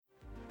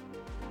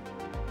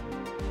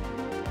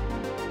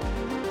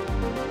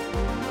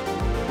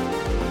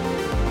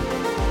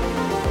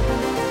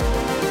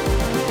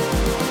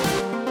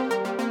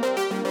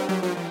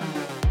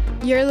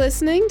You're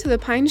listening to the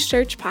Pines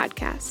Church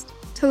podcast.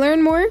 To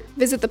learn more,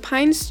 visit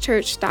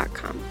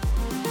thepineschurch.com.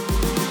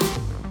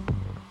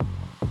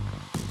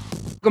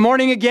 Good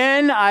morning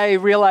again. I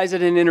realize I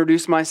didn't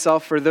introduce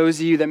myself. For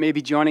those of you that may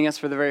be joining us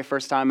for the very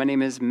first time, my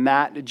name is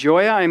Matt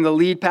Joya. I'm the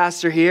lead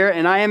pastor here,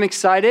 and I am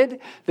excited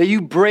that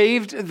you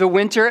braved the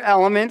winter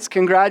elements.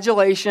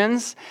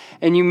 Congratulations,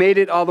 and you made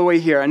it all the way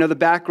here. I know the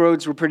back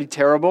roads were pretty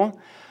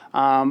terrible,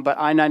 but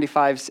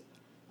I-95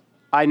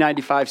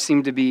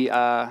 seemed to be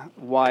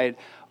wide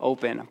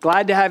open. I'm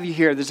glad to have you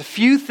here. There's a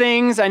few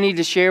things I need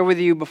to share with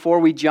you before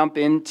we jump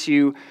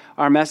into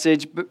our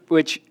message,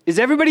 which is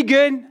everybody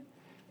good?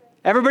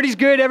 Everybody's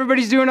good?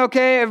 Everybody's doing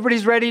okay?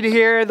 Everybody's ready to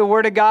hear the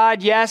Word of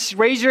God? Yes?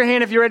 Raise your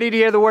hand if you're ready to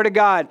hear the Word of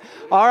God.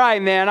 All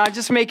right, man. I'm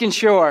just making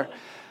sure.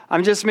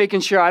 I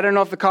don't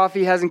know if the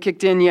coffee hasn't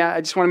kicked in yet.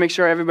 I just want to make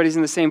sure everybody's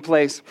in the same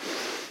place.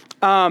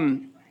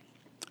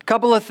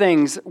 Couple of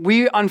things.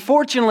 We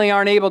unfortunately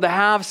aren't able to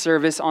have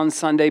service on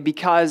Sunday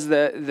because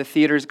the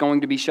theater is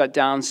going to be shut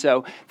down.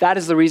 So that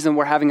is the reason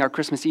we're having our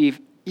Christmas Eve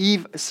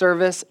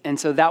service. And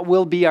so that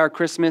will be our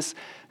Christmas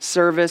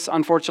service.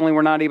 Unfortunately,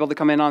 we're not able to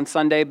come in on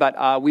Sunday,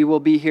 but we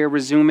will be here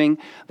resuming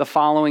the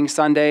following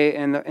Sunday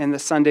and the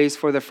Sundays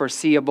for the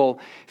foreseeable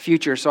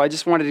future. So I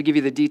just wanted to give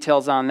you the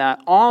details on that.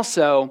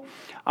 Also,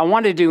 I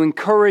wanted to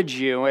encourage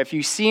you, if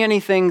you see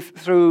anything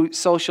through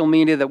social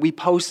media that we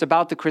post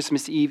about the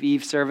Christmas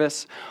Eve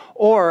service,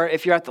 or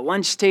if you're at the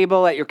lunch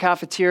table, at your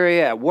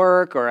cafeteria, at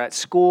work, or at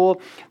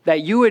school,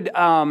 that you would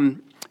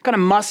kind of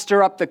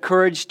muster up the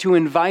courage to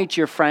invite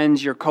your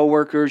friends, your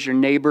coworkers, your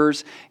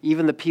neighbors,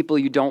 even the people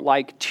you don't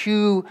like,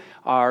 to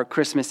our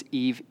Christmas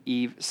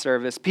Eve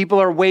service. People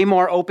are way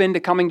more open to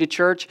coming to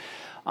church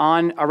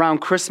around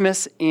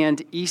Christmas and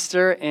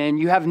Easter, and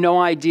you have no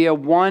idea,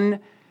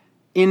 one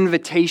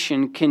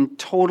invitation can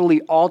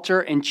totally alter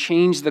and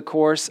change the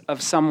course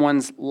of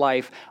someone's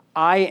life.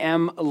 I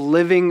am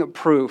living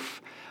proof.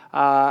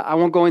 I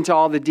won't go into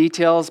all the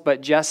details,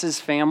 but Jess's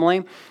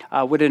family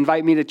would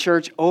invite me to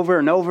church over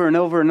and over and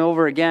over and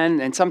over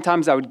again, and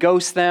sometimes I would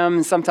ghost them,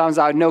 and sometimes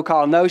I would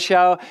no-call,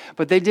 no-show,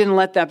 but they didn't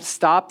let that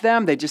stop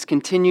them. They just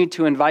continued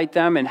to invite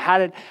them, and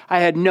I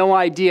had no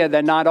idea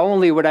that not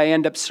only would I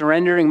end up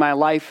surrendering my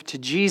life to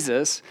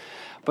Jesus,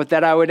 but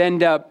that I would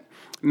end up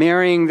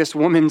marrying this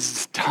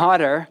woman's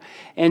daughter.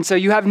 And so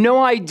you have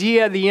no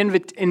idea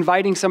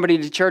inviting somebody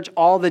to church,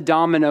 all the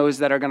dominoes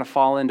that are going to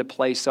fall into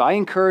place. So I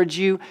encourage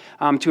you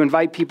to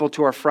invite people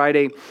to our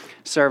Friday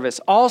service.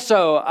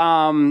 Also,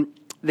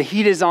 the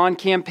Heat Is On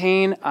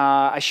campaign,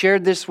 I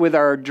shared this with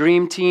our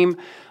dream team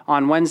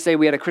on Wednesday.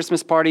 We had a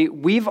Christmas party.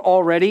 We've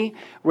already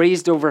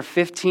raised over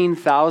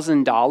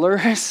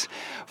 $15,000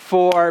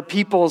 for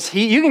people's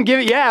heat. You can give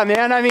it, yeah,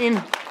 man. I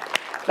mean,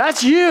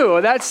 that's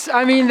you. That's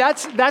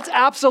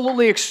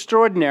absolutely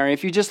extraordinary.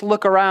 If you just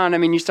look around,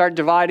 you start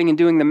dividing and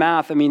doing the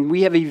math.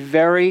 We have a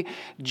very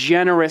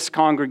generous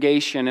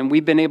congregation, and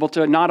we've been able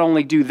to not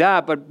only do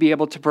that, but be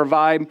able to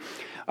provide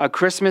a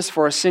Christmas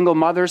for a single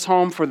mother's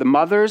home for the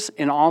mothers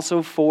and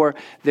also for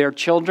their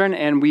children.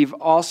 And we've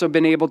also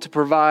been able to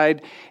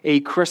provide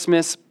a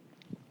Christmas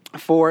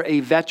for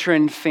a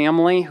veteran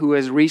family who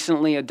has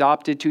recently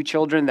adopted two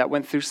children that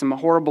went through some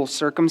horrible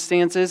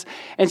circumstances.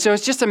 And so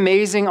it's just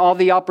amazing all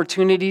the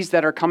opportunities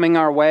that are coming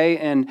our way.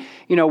 And,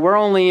 we're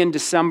only in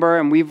December,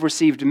 and we've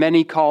received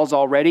many calls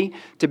already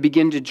to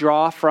begin to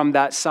draw from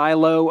that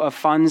silo of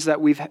funds that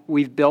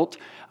we've built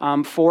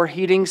for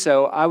heating.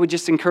 So I would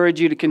just encourage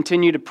you to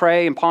continue to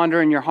pray and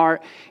ponder in your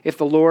heart if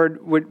the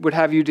Lord would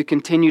have you to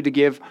continue to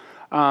give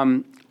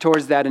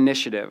towards that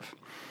initiative.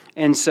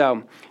 And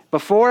so,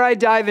 before I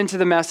dive into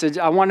the message,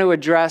 I want to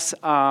address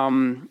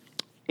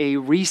a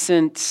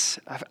recent,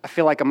 I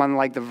feel like I'm on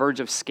the verge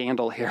of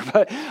scandal here,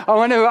 but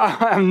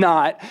I'm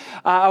not.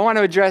 I want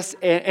to address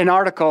an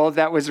article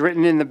that was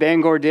written in the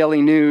Bangor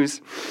Daily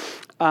News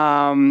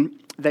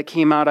that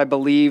came out, I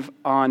believe,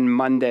 on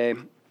Monday.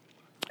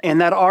 And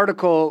that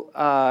article,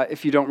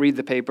 if you don't read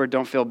the paper,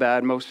 don't feel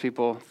bad. Most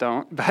people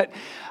don't. But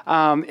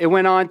it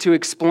went on to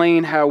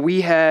explain how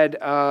we had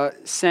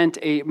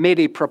made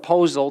a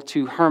proposal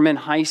to Herman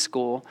High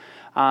School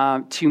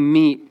to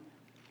meet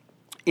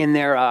in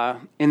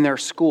their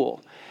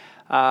school.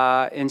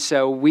 And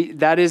so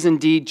that is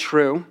indeed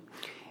true.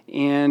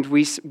 And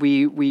we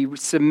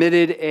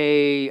submitted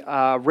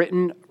a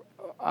written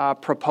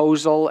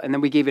proposal, and then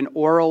we gave an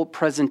oral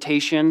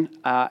presentation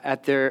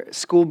at their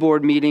school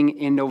board meeting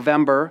in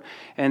November,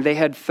 and they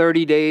had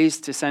 30 days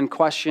to send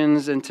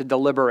questions and to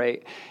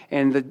deliberate.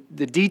 And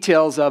the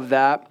details of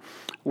that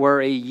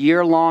were a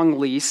year-long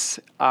lease,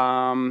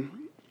 and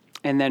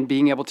then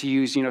being able to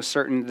use,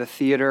 the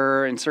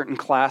theater and certain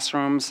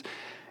classrooms.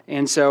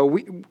 And so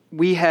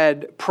we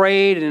had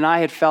prayed, and I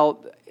had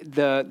felt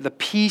the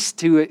peace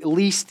to at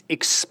least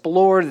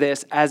explore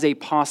this as a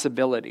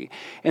possibility.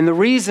 And the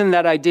reason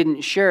that I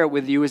didn't share it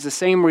with you is the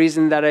same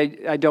reason that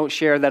I don't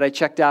share that I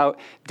checked out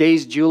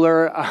Days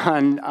Jeweler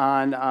on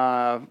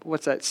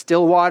what's that,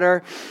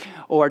 Stillwater,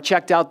 or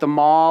checked out the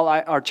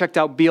mall, or checked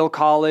out Beale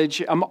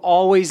College. I'm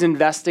always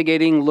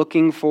investigating,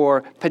 looking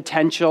for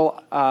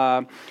potential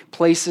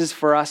places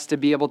for us to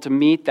be able to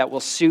meet that will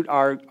suit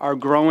our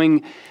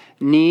growing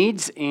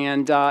needs.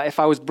 And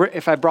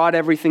if I brought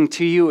everything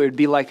to you, it would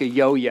be like a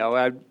yo-yo.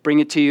 I'd bring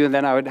it to you, and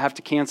then I would have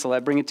to cancel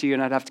it. Bring it to you,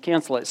 and I'd have to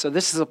cancel it. So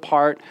this is a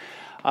part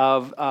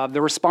of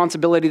the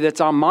responsibility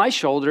that's on my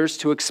shoulders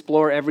to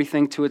explore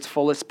everything to its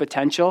fullest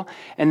potential,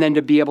 and then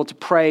to be able to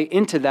pray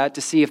into that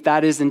to see if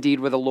that is indeed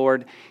where the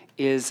Lord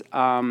is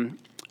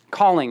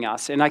calling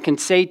us. And I can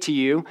say to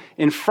you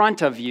in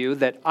front of you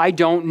that I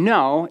don't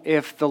know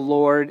if the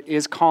Lord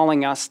is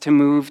calling us to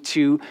move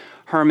to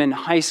Herman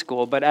High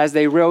School. But as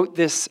they wrote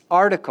this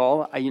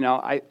article,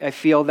 I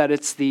feel that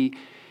it's the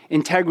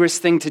integrous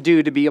thing to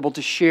do to be able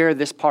to share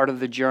this part of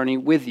the journey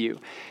with you.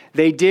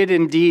 They did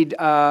indeed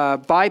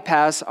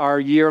bypass our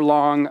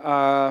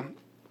year-long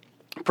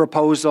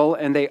proposal,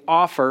 and they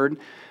offered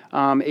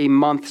a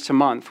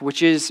month-to-month,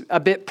 which is a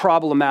bit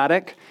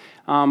problematic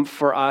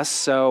for us.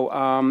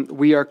 So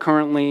we are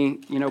currently,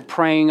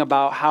 praying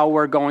about how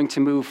we're going to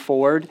move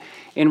forward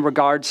in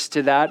regards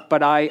to that.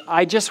 But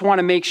I just want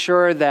to make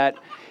sure that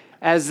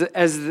as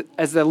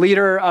the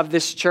leader of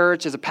this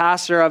church, as a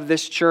pastor of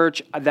this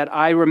church, that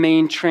I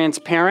remain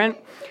transparent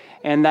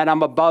and that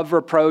I'm above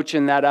reproach,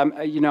 and that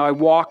I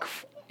walk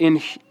in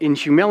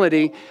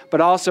humility,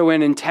 but also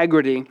in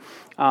integrity,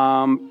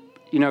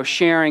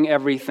 sharing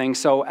everything.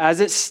 So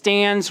as it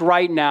stands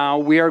right now,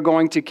 we are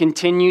going to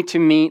continue to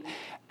meet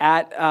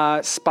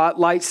at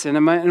Spotlight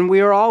Cinema, and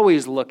we are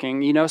always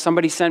looking.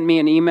 Somebody sent me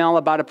an email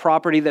about a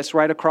property that's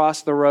right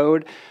across the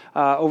road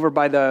over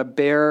by the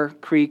Bear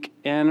Creek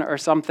Inn or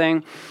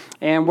something,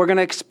 and we're going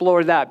to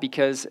explore that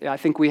because I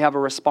think we have a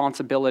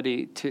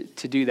responsibility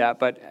to do that.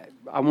 But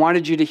I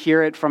wanted you to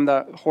hear it from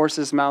the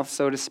horse's mouth,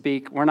 so to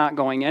speak. We're not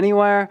going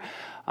anywhere,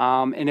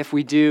 and if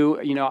we do,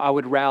 I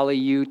would rally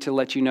you to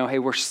let you know, hey,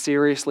 we're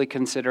seriously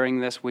considering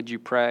this. Would you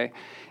pray?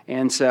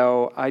 And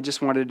so I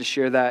just wanted to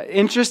share that.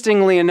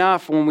 Interestingly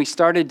enough, when we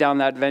started down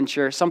that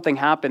venture, something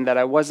happened that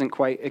I wasn't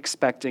quite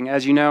expecting.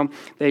 As you know,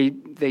 they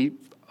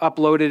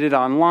uploaded it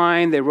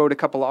online. They wrote a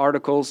couple of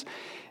articles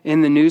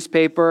in the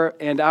newspaper,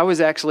 and I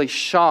was actually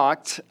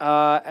shocked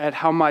at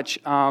how much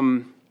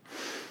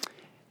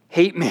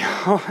hate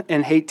mail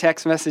and hate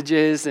text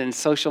messages and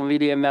social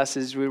media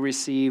messages we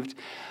received,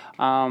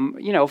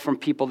 from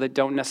people that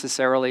don't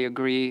necessarily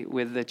agree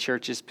with the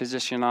church's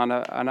position on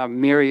a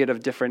myriad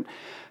of different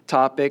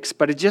topics.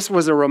 But it just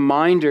was a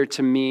reminder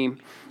to me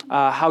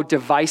how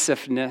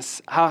divisive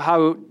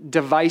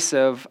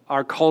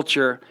our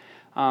culture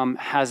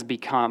has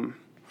become.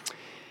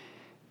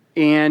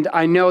 And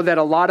I know that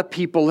a lot of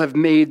people have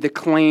made the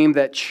claim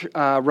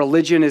that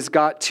religion has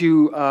got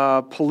too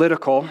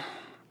political.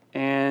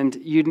 And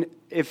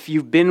if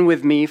you've been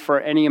with me for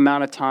any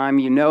amount of time,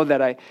 you know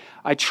that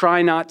I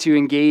try not to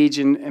engage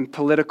in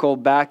political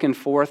back and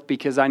forth,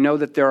 because I know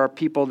that there are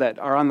people that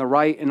are on the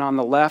right and on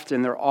the left,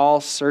 and they're all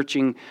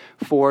searching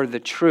for the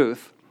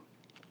truth.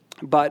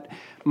 But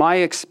my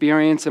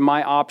experience and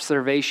my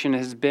observation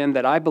has been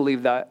that I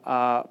believe that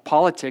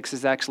politics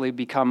has actually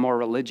become more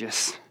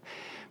religious.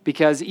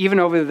 Because even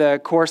over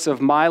the course of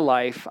my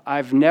life,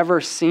 I've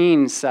never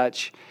seen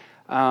such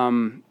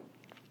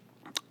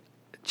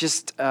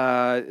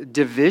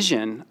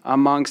division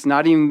amongst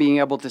not even being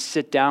able to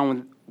sit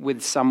down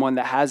with someone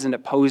that has an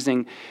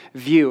opposing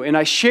view. And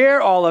I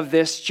share all of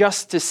this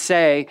just to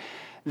say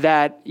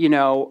that,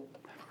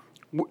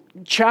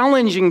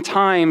 challenging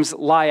times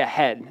lie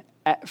ahead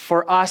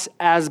for us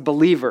as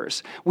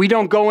believers. We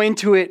don't go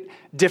into it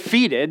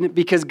defeated,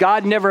 because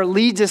God never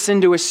leads us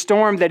into a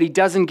storm that he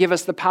doesn't give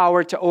us the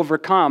power to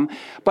overcome.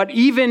 But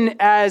even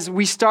as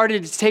we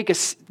started to take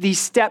these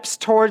steps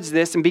towards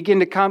this and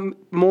begin to come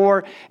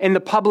more in the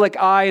public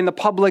eye and the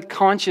public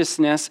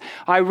consciousness,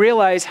 I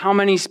realized how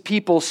many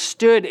people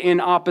stood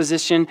in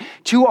opposition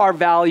to our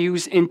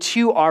values and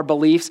to our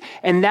beliefs,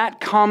 and that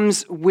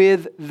comes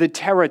with the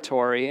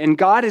territory. And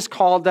God has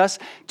called us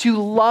to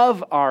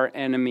love our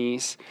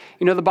enemies.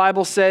 The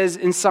Bible says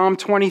in Psalm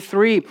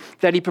 23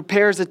 that he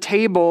prepares a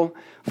table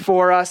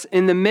for us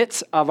in the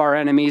midst of our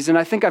enemies. And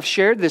I think I've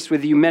shared this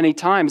with you many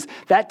times.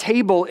 That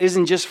table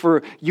isn't just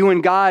for you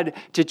and God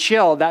to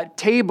chill. That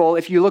table,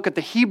 if you look at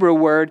the Hebrew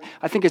word,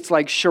 I think it's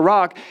like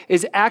sharak,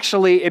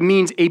 it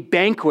means a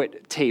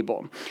banquet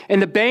table.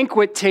 And the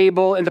banquet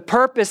table, and the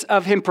purpose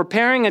of him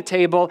preparing a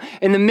table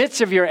in the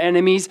midst of your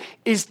enemies,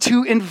 is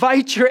to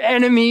invite your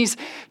enemies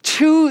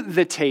to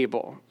the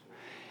table.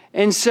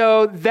 And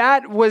so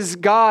that was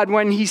God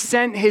when he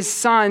sent his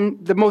son.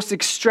 The most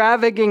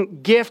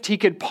extravagant gift he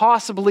could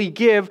possibly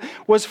give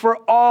was for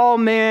all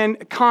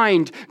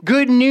mankind.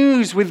 Good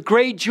news with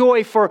great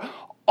joy for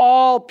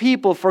all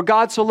people. For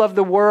God so loved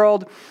the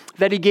world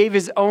that he gave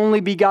his only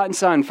begotten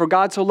Son. For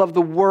God so loved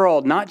the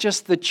world, not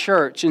just the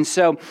church. And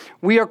so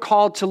we are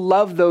called to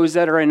love those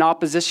that are in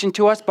opposition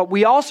to us, but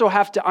we also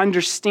have to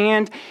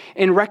understand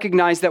and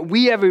recognize that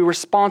we have a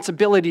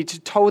responsibility to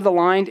toe the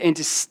line and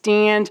to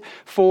stand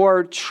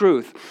for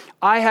truth.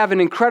 I have an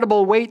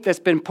incredible weight that's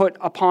been put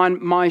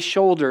upon my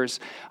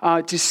shoulders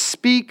to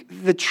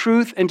speak the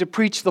truth and to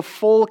preach the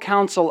full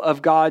counsel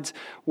of God's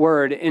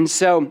word. And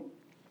so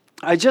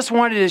I just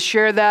wanted to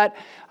share that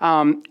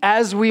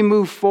as we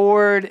move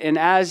forward, and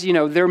as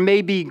there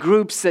may be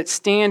groups that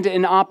stand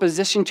in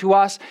opposition to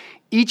us.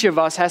 Each of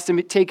us has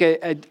to take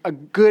a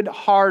good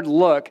hard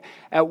look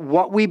at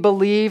what we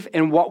believe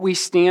and what we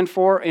stand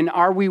for, and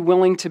are we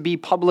willing to be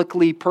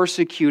publicly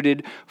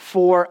persecuted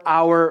for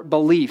our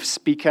beliefs?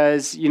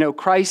 Because,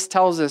 Christ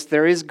tells us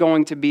there is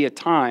going to be a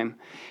time,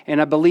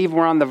 and I believe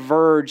we're on the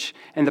verge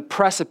and the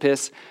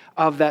precipice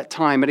of that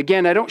time. And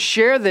again, I don't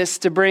share this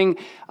to bring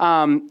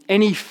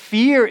any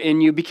fear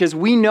in you, because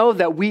we know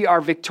that we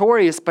are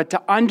victorious, but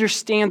to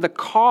understand the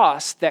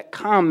cost that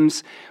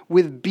comes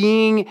with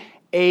being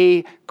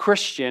a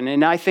Christian.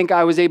 And I think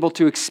I was able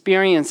to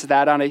experience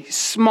that on a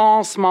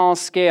small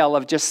scale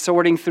of just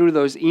sorting through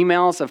those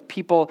emails of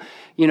people,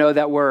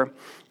 that were,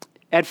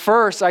 at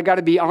first, I got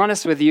to be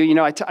honest with you,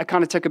 I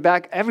kind of took it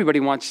back. Everybody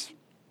wants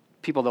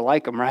people to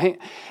like them, right?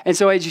 And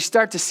so as you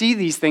start to see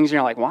these things,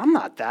 you're like, well, I'm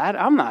not that.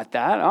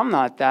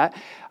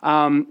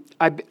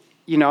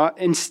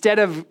 Instead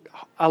of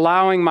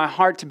allowing my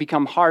heart to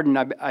become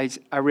hardened,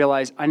 I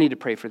realized I need to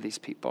pray for these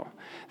people.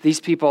 These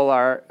people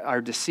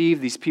are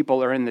deceived. These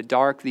people are in the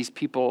dark. These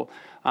people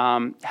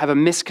have a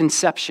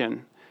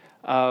misconception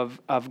of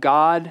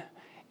God.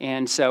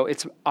 And so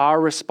it's our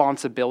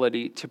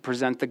responsibility to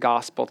present the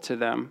gospel to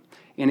them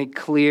in a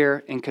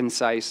clear and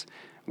concise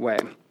way.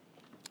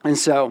 And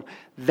so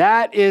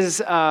that is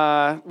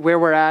where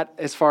we're at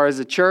as far as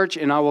the church,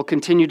 and I will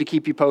continue to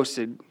keep you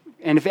posted.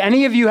 And if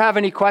any of you have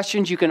any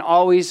questions, you can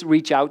always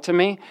reach out to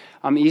me.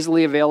 I'm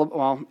easily available.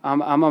 Well,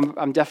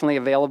 I'm definitely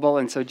available,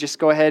 and so just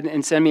go ahead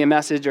and send me a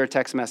message or a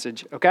text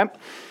message, okay?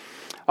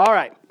 All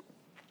right.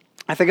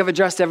 I think I've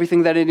addressed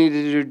everything that I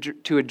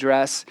needed to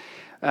address.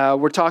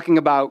 We're talking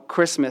about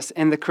Christmas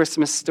and the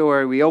Christmas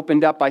story. We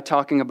opened up by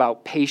talking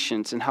about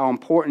patience and how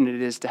important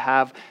it is to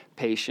have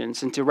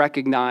patience and to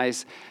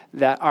recognize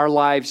that our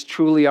lives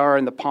truly are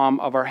in the palm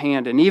of our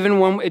hand. And even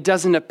when it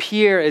doesn't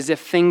appear as if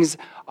things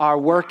are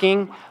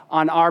working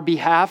on our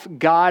behalf,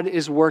 God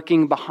is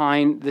working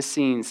behind the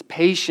scenes.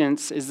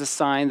 Patience is the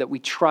sign that we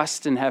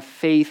trust and have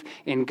faith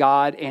in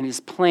God and his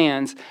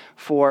plans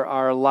for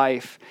our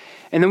life.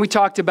 And then we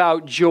talked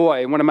about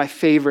joy, one of my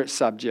favorite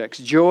subjects.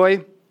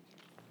 Joy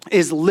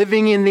is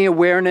living in the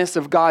awareness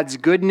of God's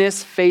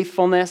goodness,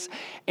 faithfulness,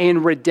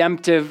 and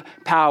redemptive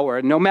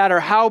power. No matter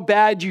how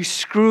bad you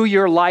screw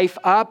your life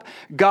up,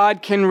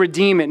 God can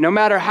redeem it. No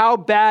matter how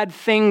bad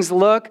things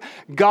look,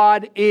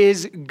 God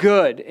is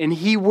good, and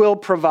he will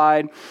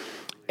provide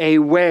a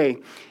way.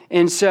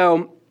 And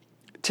so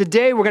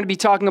today we're going to be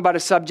talking about a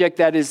subject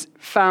that is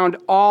found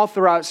all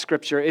throughout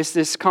Scripture. It's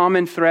this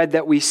common thread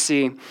that we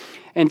see.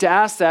 And to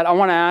ask that, I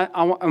want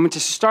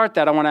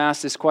to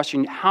ask this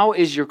question: how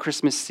is your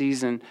Christmas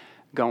season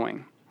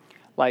going?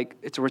 Like,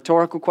 it's a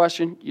rhetorical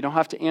question. You don't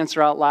have to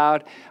answer out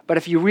loud. But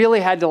if you really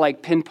had to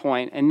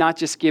pinpoint and not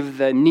just give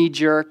the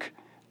knee-jerk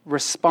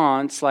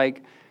response,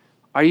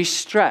 are you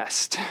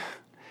stressed?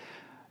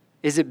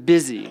 Is it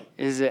busy?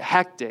 Is it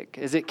hectic?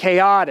 Is it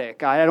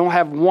chaotic? I don't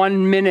have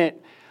 1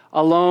 minute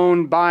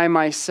alone by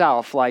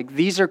myself.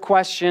 These are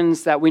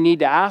questions that we need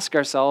to ask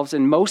ourselves,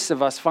 and most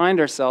of us find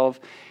ourselves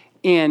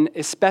in,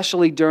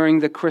 especially during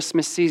the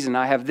Christmas season.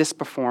 I have this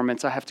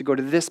performance, I have to go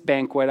to this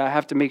banquet, I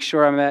have to make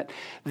sure I'm at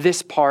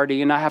this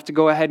party, and I have to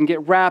go ahead and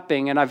get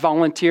wrapping, and I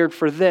volunteered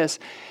for this.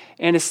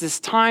 And it's this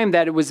time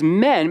that it was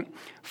meant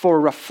for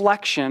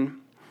reflection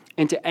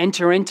and to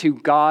enter into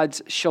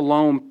God's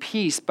shalom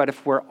peace. But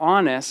if we're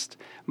honest,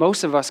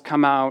 most of us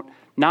come out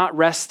not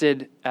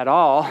rested at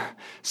all,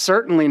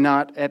 certainly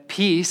not at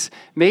peace,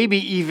 maybe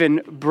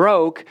even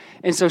broke.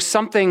 And so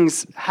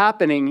something's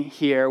happening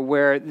here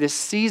where this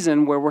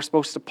season where we're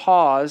supposed to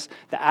pause,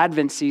 the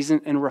Advent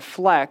season, and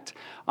reflect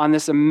on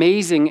this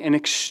amazing and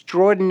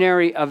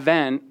extraordinary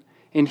event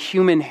in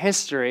human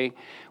history,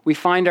 we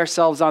find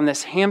ourselves on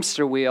this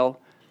hamster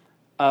wheel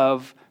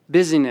of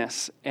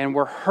busyness, and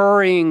we're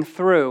hurrying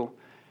through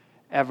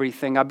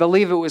everything. I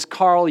believe it was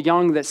Carl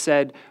Jung that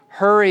said,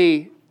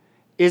 hurry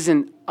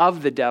isn't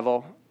of the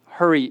devil,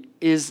 hurry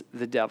is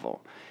the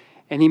devil.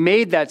 And he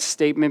made that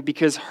statement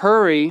because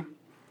hurry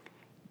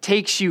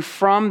takes you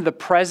from the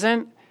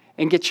present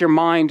and gets your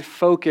mind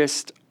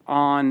focused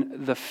on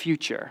the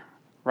future,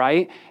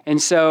 right?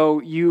 And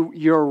so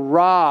you're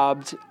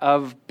robbed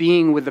of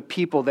being with the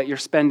people that you're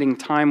spending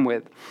time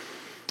with.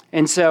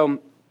 And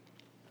so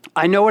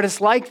I know what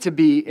it's like to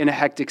be in a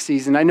hectic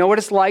season. I know what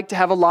it's like to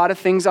have a lot of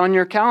things on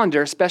your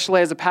calendar,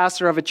 especially as a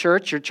pastor of a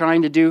church. You're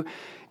trying to do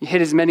You hit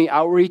as many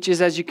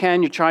outreaches as you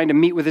can. You're trying to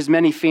meet with as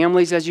many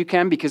families as you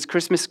can because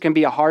Christmas can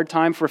be a hard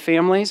time for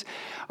families.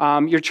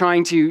 You're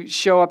trying to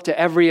show up to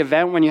every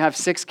event. When you have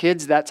 6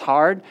 kids, that's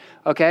hard,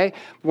 okay?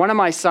 One of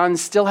my sons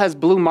still has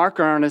blue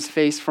marker on his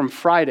face from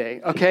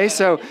Friday, okay?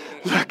 So,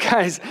 look,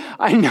 guys,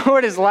 I know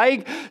what it's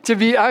like to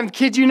be, I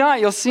kid you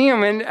not, you'll see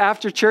him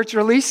after church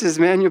releases,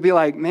 man. You'll be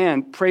like,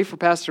 man, pray for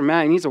Pastor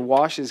Matt. He needs to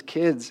wash his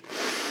kids.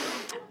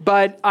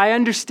 But I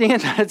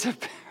understand that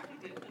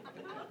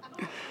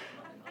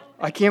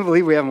I can't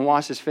believe we haven't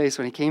washed his face.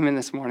 When he came in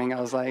this morning, I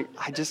was like,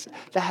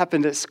 that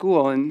happened at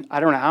school, and I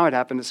don't know how it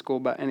happened at school,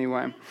 but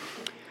anyway.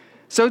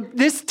 So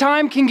this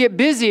time can get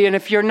busy, and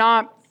if you're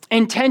not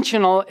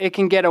intentional, it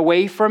can get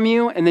away from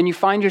you, and then you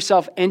find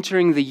yourself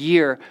entering the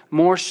year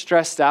more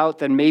stressed out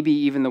than maybe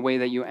even the way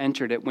that you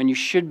entered it, when you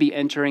should be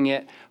entering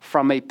it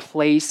from a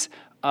place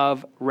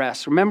of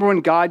rest. Remember when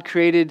God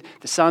created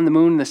the sun, the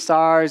moon, and the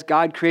stars,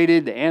 God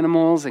created the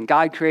animals, and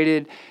God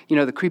created,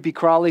 the creepy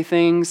crawly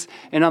things.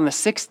 And on the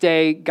 6th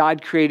day,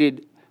 God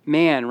created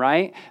man,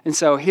 right? And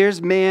so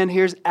here's man,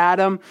 here's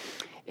Adam.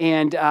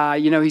 And,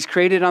 he's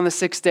created on the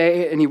 6th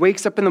day, and he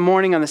wakes up in the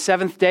morning on the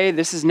 7th day.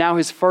 This is now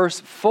his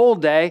first full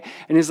day.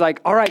 And he's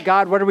like, all right,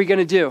 God, what are we going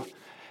to do?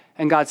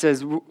 And God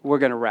says, we're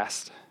going to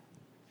rest.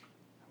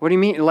 What do you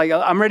mean? Like,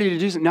 I'm ready to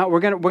do something. No, we're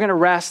gonna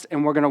rest,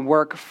 and we're gonna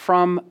work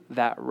from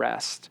that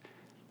rest.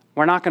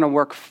 We're not gonna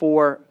work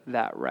for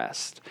that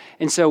rest.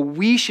 And so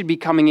we should be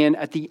coming in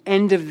at the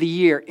end of the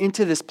year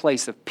into this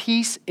place of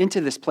peace,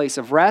 into this place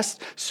of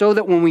rest, so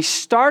that when we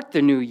start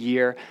the new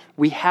year,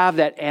 we have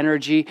that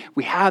energy,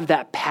 we have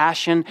that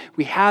passion,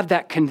 we have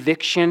that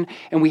conviction,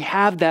 and we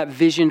have that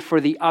vision for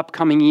the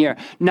upcoming year.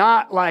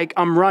 Not like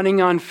I'm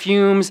running on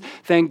fumes,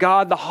 thank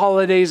God the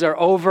holidays are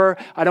over,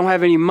 I don't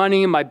have any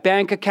money in my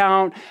bank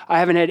account, I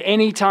haven't had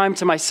any time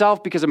to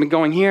myself because I've been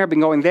going here, I've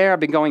been going there, I've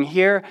been going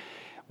here.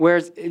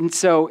 And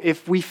so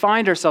if we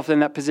find ourselves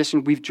in that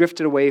position, we've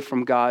drifted away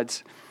from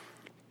God's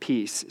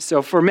peace.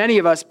 So for many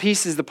of us,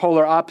 peace is the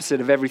polar opposite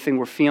of everything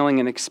we're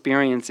feeling and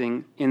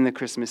experiencing in the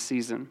Christmas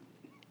season.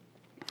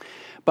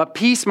 But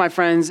peace, my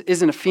friends,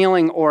 isn't a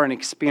feeling or an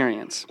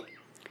experience.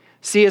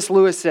 C.S.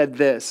 Lewis said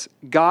this: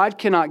 God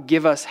cannot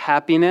give us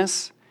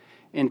happiness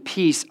and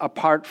peace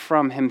apart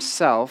from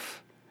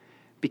himself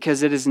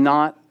because it is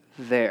not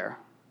there.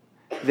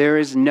 There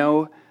is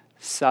no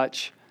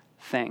such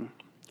thing.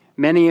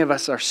 Many of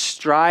us are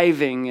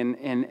striving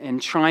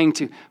and trying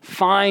to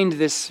find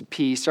this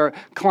peace or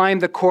climb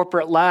the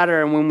corporate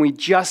ladder. And when we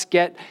just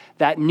get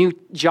that new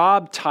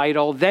job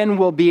title, then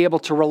we'll be able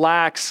to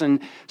relax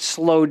and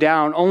slow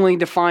down, only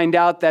to find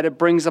out that it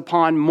brings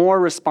upon more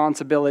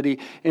responsibility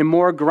and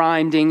more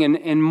grinding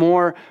and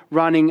more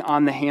running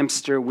on the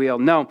hamster wheel.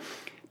 No,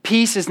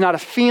 peace is not a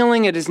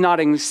feeling. It is not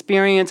an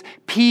experience.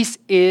 Peace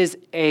is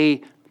a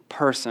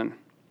person.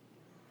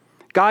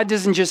 God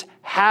doesn't just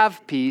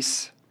have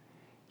peace.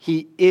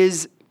 He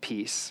is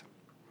peace.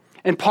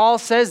 And Paul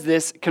says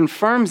this,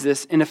 confirms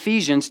this in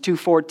Ephesians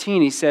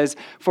 2:14. He says,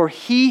 for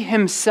he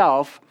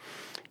himself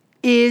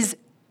is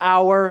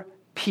our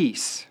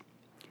peace.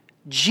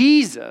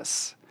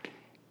 Jesus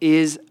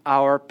is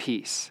our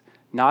peace.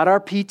 Not our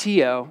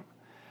PTO,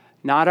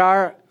 not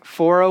our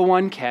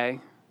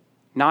 401k,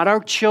 not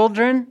our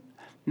children,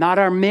 not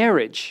our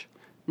marriage,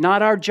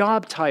 not our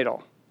job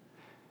title.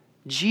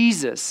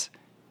 Jesus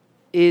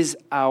is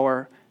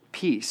our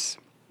peace.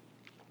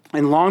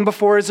 And long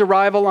before his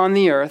arrival on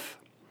the earth,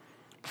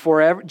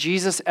 before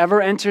Jesus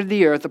ever entered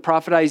the earth, the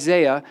prophet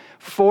Isaiah,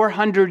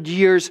 400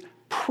 years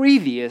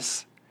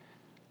previous,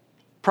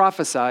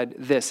 prophesied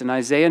this. In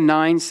Isaiah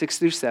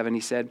 9:6-7, he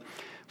said,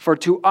 for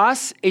to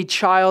us a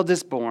child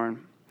is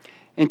born,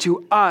 and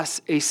to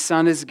us a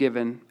son is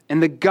given,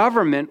 and the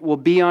government will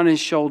be on his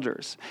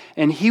shoulders.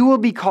 And he will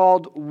be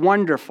called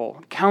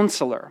Wonderful,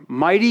 Counselor,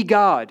 Mighty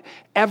God,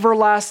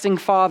 Everlasting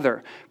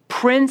Father,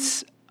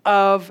 Prince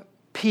of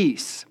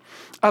Peace.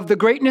 Of the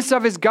greatness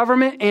of his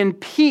government and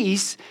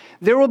peace,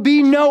 there will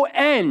be no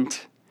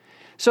end.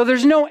 So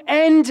there's no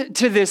end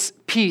to this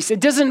peace. It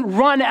doesn't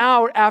run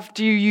out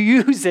after you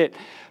use it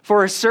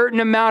for a certain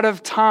amount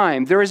of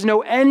time. There is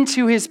no end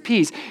to his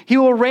peace. He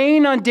will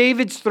reign on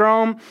David's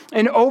throne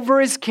and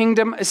over his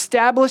kingdom,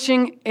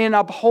 establishing and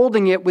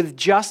upholding it with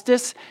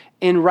justice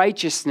and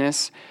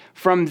righteousness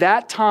from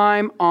that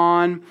time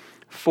on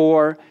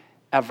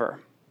forever.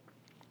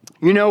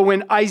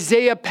 When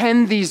Isaiah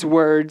penned these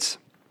words,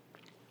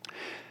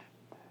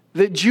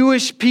 the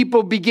Jewish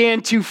people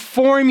began to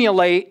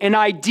formulate an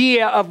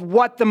idea of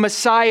what the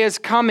Messiah's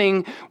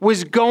coming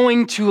was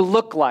going to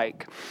look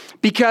like.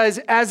 Because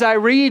as I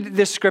read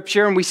this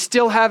scripture, and we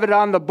still have it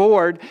on the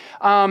board,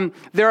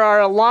 there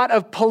are a lot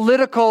of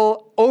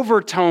political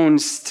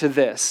overtones to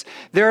this.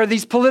 There are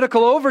these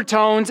political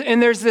overtones, and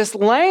there's this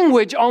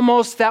language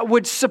almost that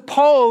would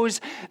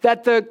suppose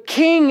that the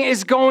king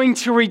is going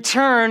to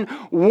return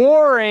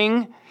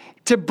warring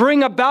to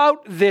bring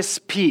about this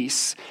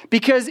peace.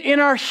 Because in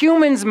our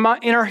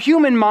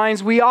human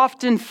minds, we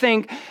often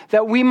think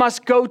that we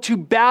must go to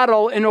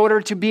battle in order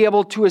to be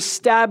able to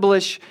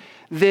establish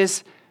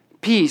this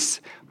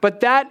peace. But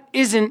that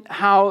isn't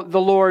how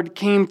the Lord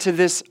came to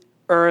this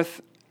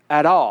earth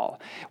at all,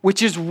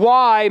 which is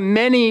why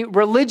many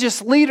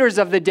religious leaders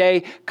of the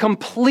day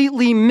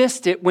completely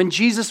missed it when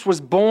Jesus was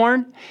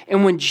born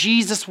and when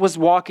Jesus was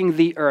walking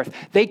the earth.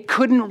 They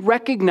couldn't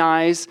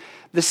recognize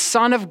the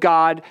Son of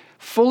God,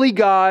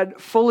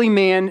 fully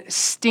man,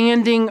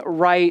 standing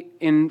right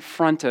in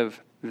front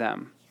of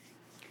them.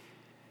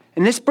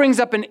 And this brings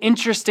up an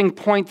interesting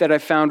point that I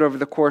found over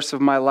the course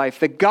of my life,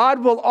 that God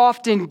will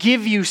often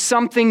give you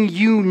something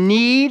you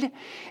need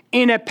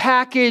in a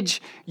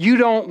package you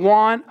don't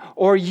want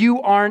or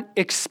you aren't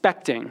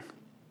expecting.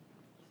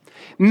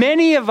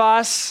 Many of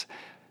us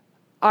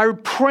are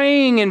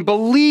praying and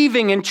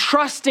believing and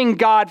trusting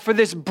God for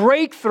this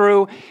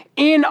breakthrough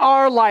in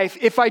our life.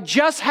 If I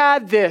just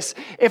had this,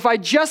 if I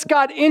just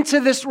got into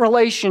this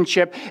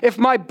relationship, if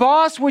my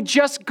boss would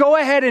just go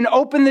ahead and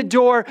open the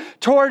door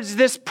towards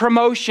this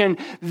promotion,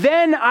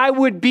 then I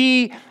would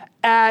be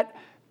at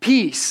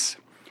peace.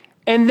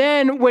 And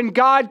then when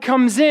God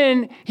comes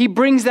in, he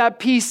brings that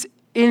peace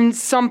in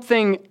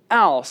something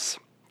else.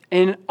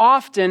 And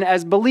often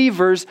as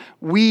believers,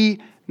 we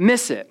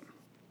miss it.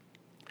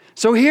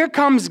 So here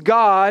comes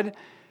God,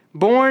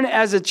 born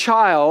as a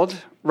child,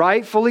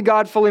 right? Fully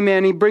God, fully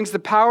man. He brings the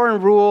power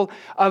and rule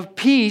of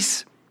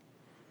peace,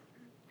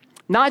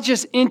 not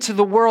just into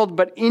the world,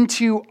 but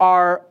into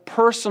our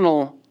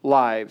personal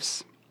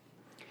lives.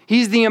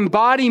 He's the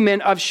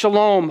embodiment of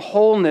shalom,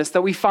 wholeness,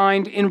 that we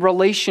find in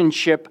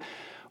relationship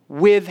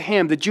with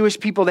him. The Jewish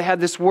people, they had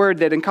this word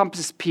that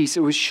encompassed peace.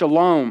 It was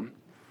shalom.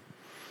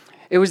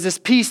 It was this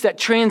peace that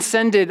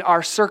transcended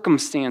our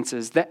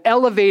circumstances, that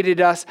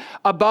elevated us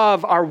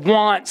above our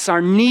wants,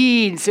 our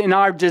needs, and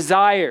our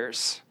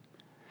desires,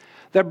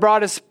 that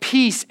brought us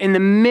peace in the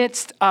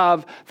midst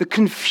of the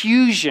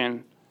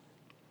confusion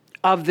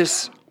of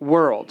this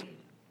world.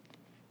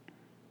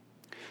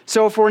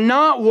 So if we're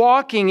not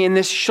walking in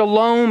this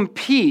shalom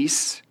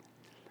peace,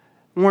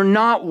 we're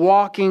not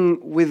walking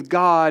with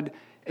God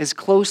as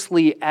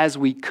closely as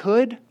we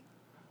could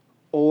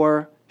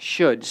or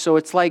should. So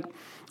it's like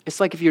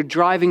if you're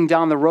driving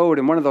down the road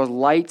and one of those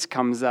lights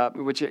comes up,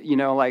 which,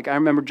 like I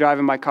remember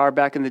driving my car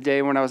back in the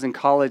day when I was in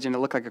college and it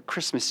looked like a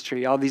Christmas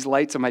tree. All these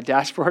lights on my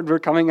dashboard were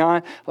coming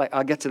on. Like,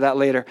 I'll get to that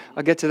later.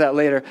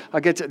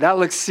 That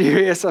looks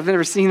serious. I've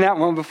never seen that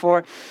one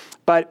before.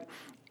 But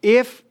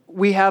if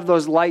we have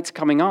those lights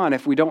coming on,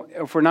 if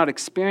we're not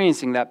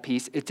experiencing that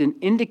peace, it's an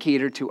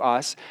indicator to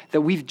us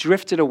that we've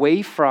drifted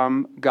away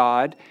from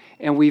God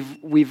and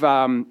we've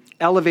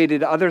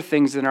elevated other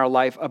things in our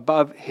life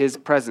above his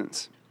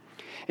presence.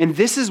 And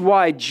this is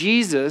why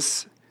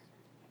Jesus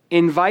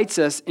invites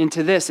us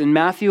into this. In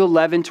Matthew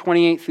 11,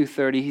 28 through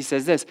 30, he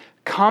says this,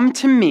 "Come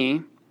to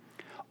me,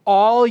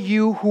 all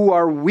you who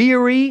are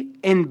weary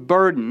and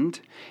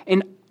burdened,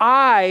 and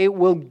I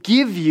will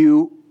give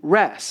you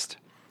rest.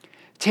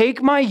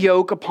 Take my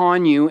yoke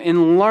upon you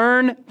and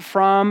learn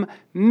from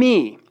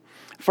me.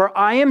 For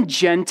I am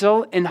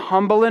gentle and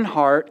humble in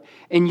heart,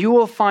 and you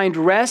will find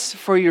rest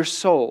for your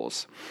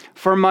souls.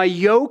 For my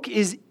yoke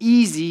is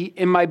easy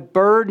and my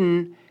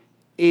burden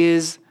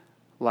is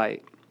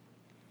light."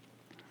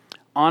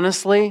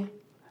 Honestly,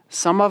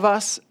 some of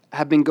us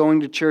have been going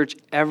to church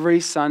every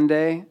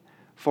Sunday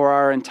for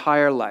our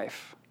entire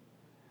life.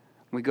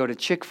 We go to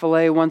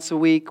Chick-fil-A once a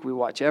week. We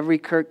watch every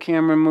Kirk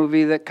Cameron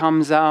movie that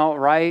comes out,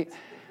 right?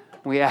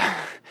 We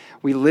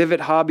live at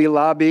Hobby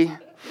Lobby.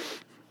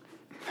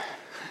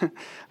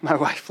 My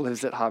wife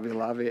lives at Hobby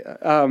Lobby.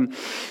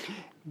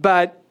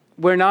 But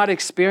we're not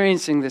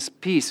experiencing this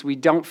peace. We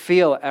don't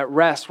feel at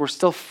rest. We're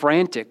still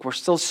frantic. We're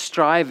still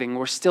striving.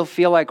 We still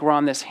feel like we're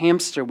on this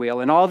hamster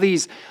wheel. And all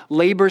these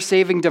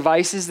labor-saving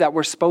devices that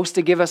were supposed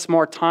to give us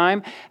more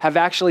time have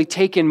actually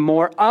taken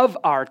more of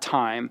our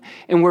time.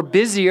 And we're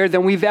busier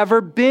than we've ever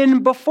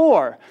been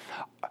before.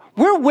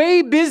 We're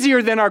way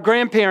busier than our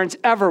grandparents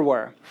ever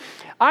were.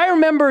 I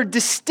remember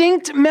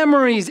distinct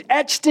memories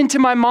etched into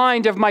my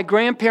mind of my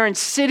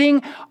grandparents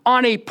sitting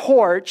on a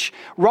porch,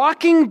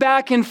 rocking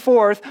back and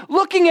forth,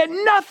 looking at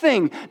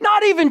nothing,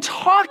 not even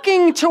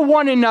talking to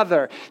one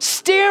another,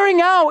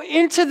 staring out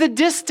into the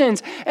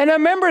distance. And I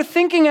remember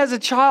thinking as a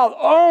child,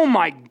 oh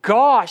my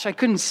gosh, I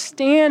couldn't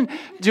stand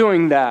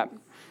doing that.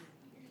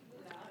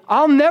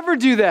 I'll never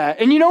do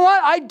that. And you know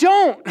what? I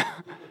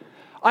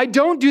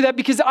don't do that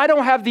because I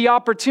don't have the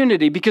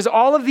opportunity, because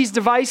all of these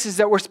devices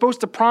that were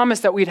supposed to promise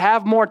that we'd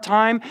have more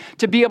time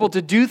to be able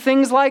to do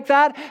things like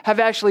that have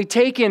actually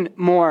taken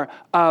more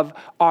of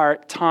our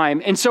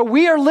time. And so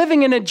we are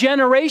living in a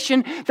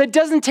generation that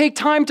doesn't take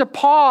time to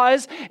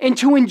pause and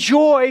to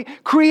enjoy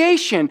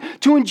creation,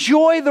 to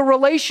enjoy the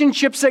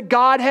relationships that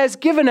God has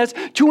given us,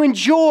 to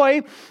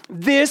enjoy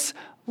this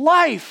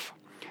life.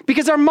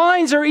 Because our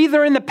minds are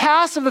either in the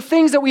past of the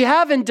things that we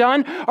haven't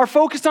done or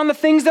focused on the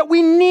things that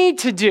we need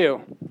to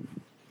do.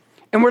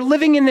 And we're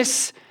living in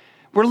this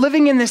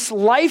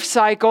life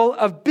cycle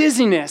of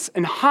busyness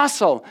and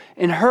hustle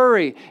and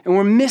hurry, and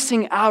we're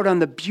missing out on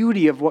the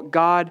beauty of what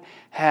God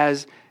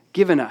has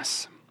given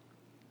us.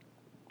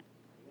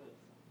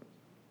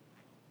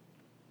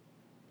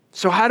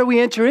 So how do we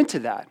enter into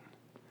that?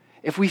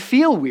 if we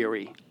feel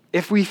weary,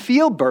 if we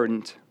feel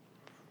burdened,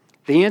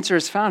 the answer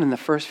is found in the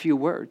first few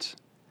words.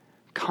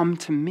 Come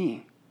to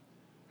me.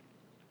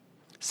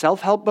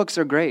 Self-help books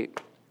are great,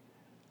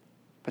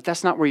 but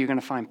that's not where you're going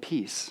to find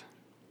peace.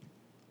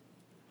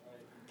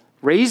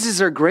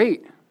 Raises are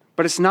great,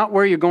 but it's not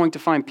where you're going to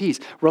find peace.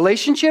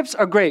 Relationships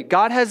are great.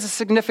 God has a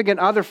significant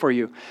other for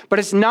you, but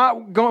it's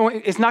not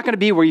going to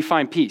be where you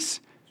find peace.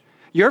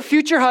 Your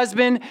future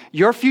husband,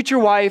 your future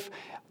wife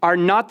are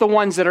not the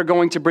ones that are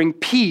going to bring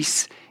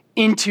peace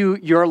into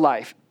your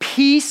life.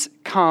 Peace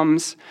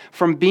comes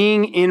from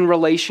being in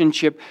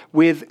relationship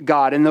with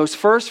God. And those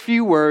first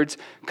few words,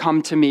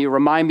 come to me,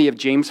 remind me of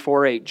James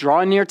 4:8.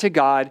 Draw near to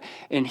God,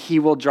 and he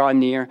will draw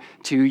near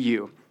to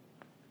you.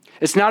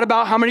 It's not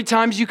about how many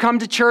times you come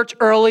to church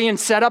early and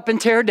set up and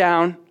tear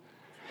down.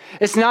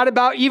 It's not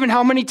about even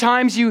how many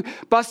times you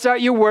bust out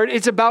your word.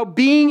 It's about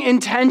being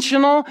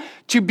intentional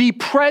to be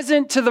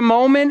present to the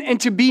moment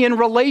and to be in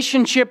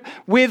relationship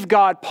with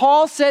God.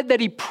 Paul said that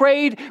he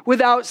prayed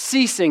without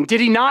ceasing. Did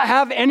he not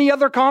have any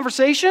other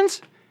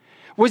conversations?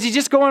 Was he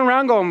just going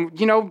around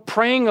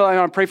praying,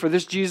 I pray for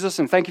this Jesus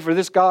and thank you for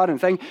this God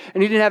and he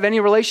didn't have any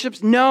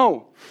relationships?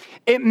 No.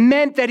 It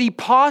meant that he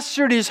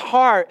postured his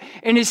heart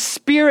and his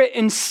spirit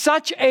in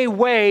such a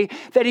way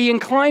that he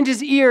inclined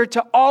his ear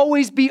to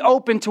always be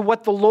open to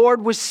what the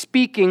Lord was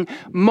speaking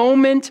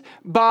moment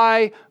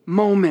by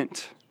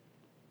moment.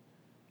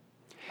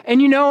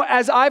 And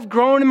as I've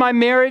grown in my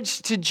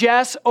marriage to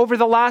Jess over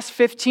the last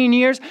 15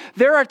 years,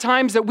 there are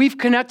times that we've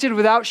connected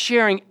without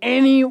sharing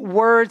any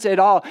words at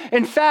all.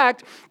 In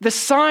fact, the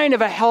sign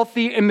of a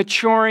healthy and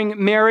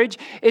maturing marriage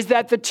is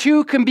that the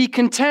two can be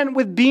content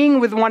with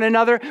being with one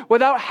another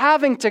without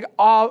having to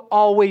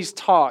always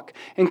talk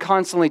and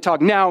constantly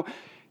talk. Now,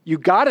 you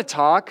got to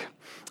talk.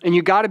 And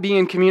you got to be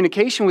in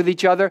communication with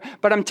each other.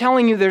 But I'm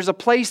telling you, there's a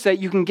place that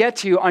you can get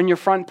to on your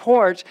front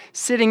porch,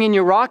 sitting in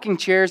your rocking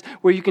chairs,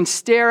 where you can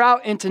stare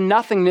out into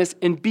nothingness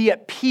and be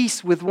at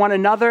peace with one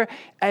another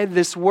and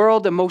this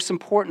world, and most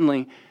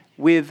importantly,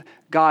 with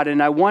God.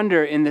 And I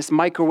wonder, in this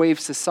microwave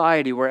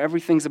society where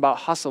everything's about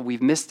hustle,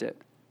 we've missed it.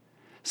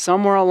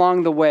 Somewhere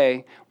along the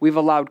way, we've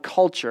allowed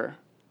culture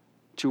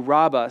to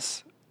rob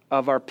us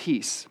of our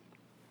peace.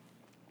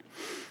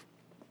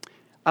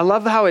 I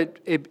love how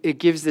it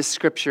gives this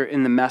scripture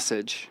in the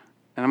Message.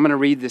 And I'm going to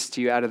read this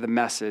to you out of the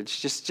Message.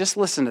 Just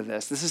listen to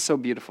this. This is so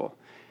beautiful.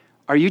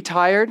 Are you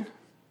tired?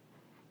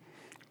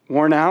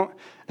 Worn out?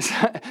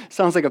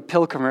 Sounds like a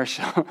pill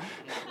commercial.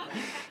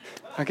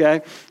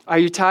 Okay? Are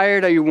you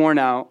tired? Are you worn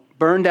out?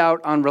 Burned out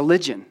on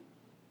religion?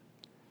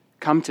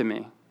 Come to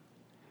me.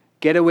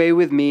 Get away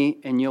with me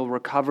and you'll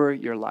recover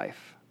your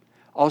life.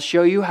 I'll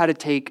show you how to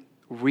take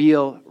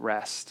real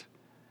rest,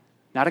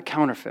 not a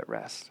counterfeit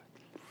rest.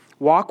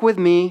 Walk with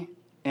me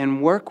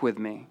and work with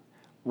me.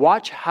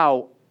 Watch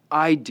how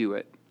I do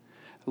it.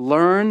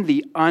 Learn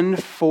the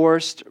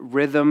unforced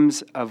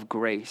rhythms of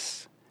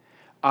grace.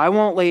 I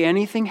won't lay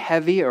anything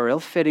heavy or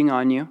ill-fitting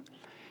on you.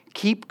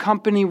 Keep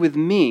company with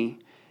me,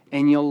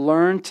 and you'll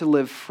learn to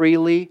live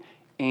freely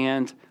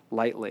and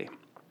lightly.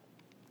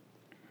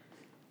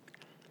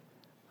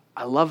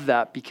 I love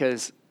that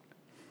because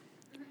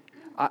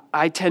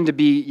I tend to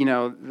be,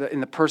 in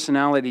the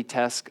personality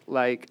test,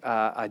 like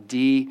a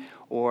D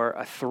or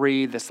a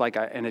 3, that's like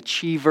an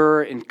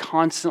achiever and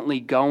constantly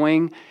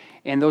going.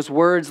 And those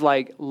words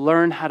like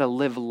learn how to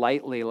live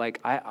lightly, like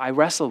I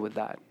wrestle with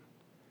that.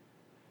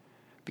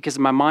 Because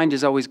my mind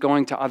is always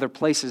going to other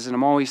places and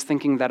I'm always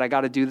thinking that I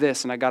got to do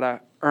this and I got to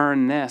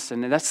earn this.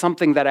 And that's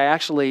something that I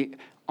actually,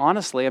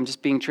 honestly, I'm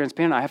just being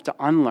transparent, I have to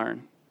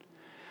unlearn.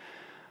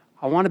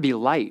 I want to be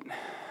light.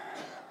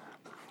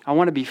 I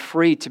want to be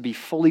free to be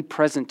fully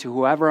present to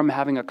whoever I'm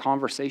having a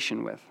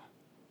conversation with.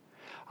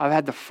 I've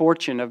had the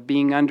fortune of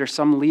being under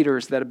some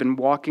leaders that have been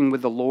walking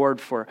with the Lord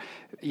for,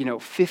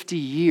 50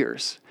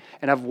 years.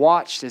 And I've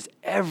watched as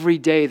every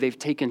day they've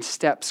taken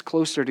steps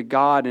closer to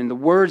God, and the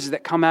words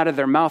that come out of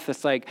their mouth,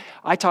 it's like,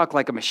 I talk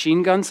like a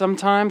machine gun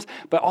sometimes,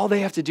 but all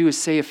they have to do is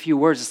say a few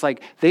words. It's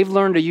like they've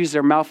learned to use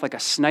their mouth like a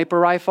sniper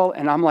rifle,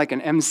 and I'm like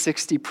an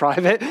M60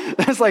 private.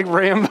 That's like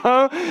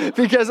Rambo,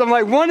 because I'm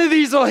like, one of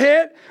these will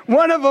hit,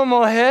 one of them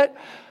will hit.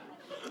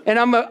 And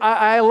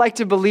I like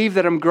to believe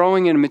that I'm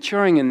growing and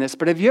maturing in this,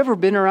 but have you ever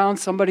been around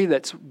somebody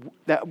that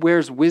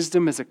wears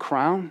wisdom as a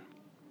crown?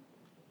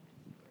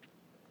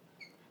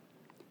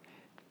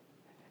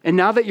 And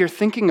now that you're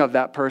thinking of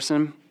that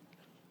person,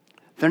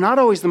 they're not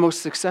always the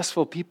most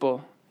successful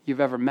people you've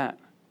ever met.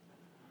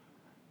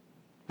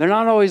 They're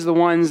not always the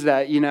ones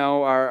that,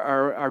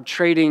 are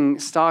trading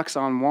stocks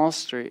on Wall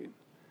Street.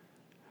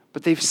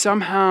 But they've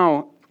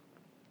somehow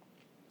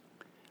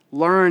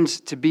learned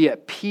to be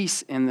at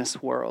peace in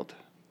this world.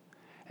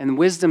 And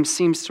wisdom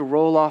seems to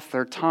roll off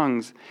their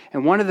tongues.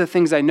 And one of the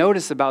things I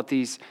notice about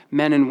these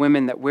men and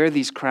women that wear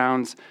these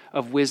crowns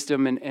of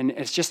wisdom, and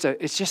it's just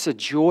a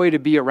joy to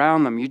be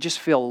around them. You just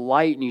feel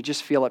light and you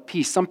just feel at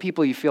peace. Some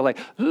people you feel like,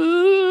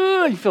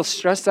 you feel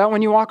stressed out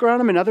when you walk around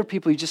them, and other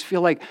people you just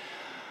feel like,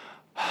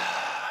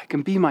 I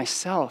can be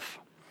myself.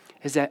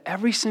 Is that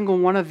every single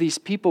one of these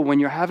people, when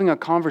you're having a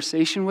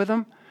conversation with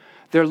them,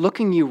 They're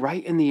looking you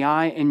right in the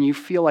eye, and you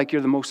feel like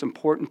you're the most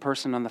important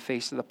person on the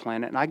face of the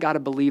planet. And I got to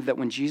believe that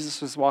when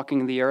Jesus was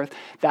walking the earth,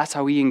 that's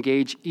how he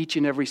engaged each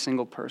and every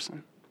single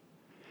person.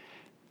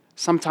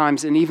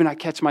 Sometimes, and even I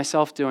catch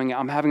myself doing it,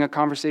 I'm having a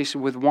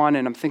conversation with one,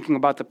 and I'm thinking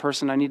about the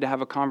person I need to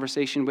have a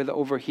conversation with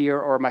over here,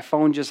 or my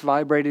phone just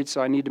vibrated,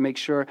 so I need to make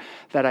sure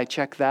that I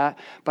check that.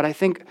 But I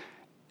think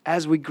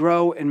as we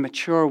grow and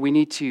mature, we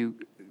need to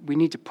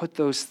put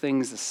those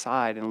things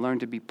aside and learn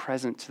to be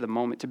present to the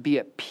moment, to be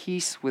at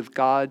peace with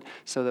God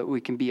so that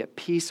we can be at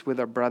peace with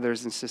our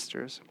brothers and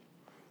sisters.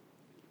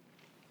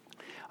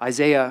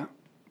 Isaiah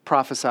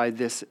prophesied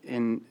this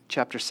in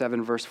chapter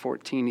 7, verse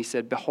 14. He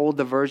said, "Behold,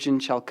 the virgin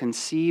shall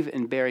conceive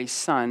and bear a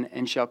son,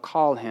 and shall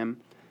call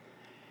him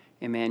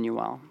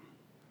Emmanuel."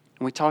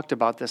 And we talked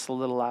about this a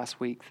little last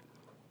week.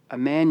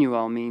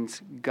 Emmanuel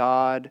means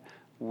God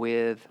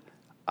with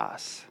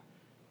us.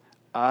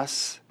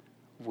 Us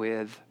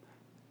with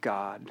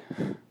God.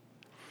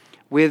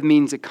 With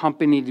means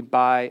accompanied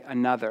by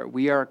another.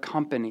 We are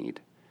accompanied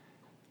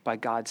by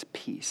God's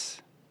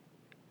peace,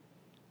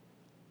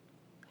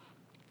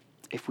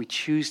 if we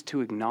choose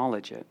to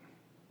acknowledge it.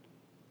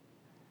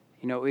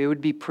 You know, it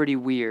would be pretty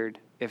weird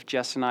if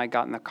Jess and I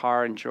got in the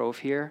car and drove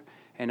here,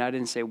 and I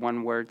didn't say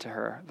one word to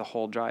her the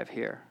whole drive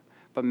here.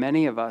 But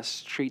many of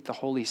us treat the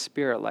Holy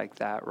Spirit like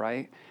that,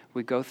 right?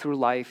 We go through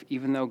life,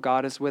 even though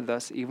God is with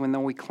us, even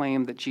though we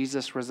claim that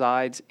Jesus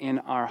resides in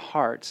our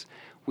hearts,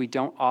 we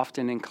don't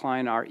often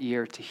incline our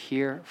ear to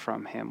hear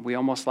from him. We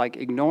almost like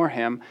ignore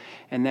him,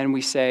 and then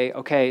we say,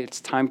 okay,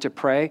 it's time to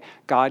pray.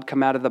 God,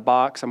 come out of the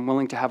box. I'm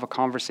willing to have a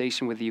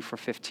conversation with you for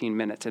 15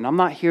 minutes. And I'm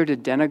not here to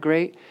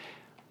denigrate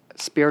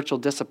spiritual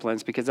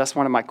disciplines, because that's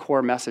one of my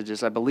core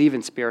messages. I believe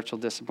in spiritual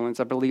disciplines.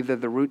 I believe they're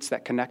the roots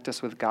that connect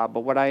us with God.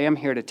 But what I am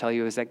here to tell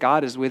you is that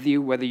God is with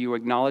you whether you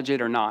acknowledge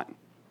it or not.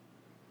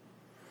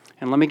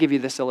 And let me give you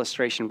this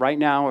illustration. Right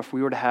now, if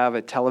we were to have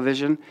a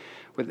television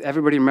with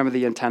everybody remember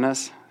the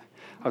antennas?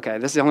 Okay,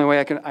 this is the only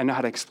way I know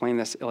how to explain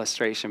this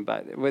illustration,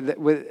 but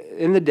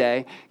in the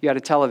day, you had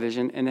a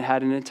television and it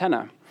had an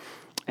antenna.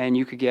 And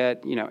you could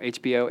get,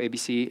 HBO,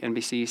 ABC,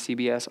 NBC,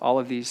 CBS, all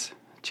of these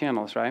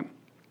channels, right?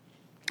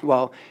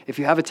 Well, if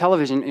you have a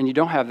television and you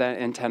don't have that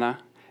antenna,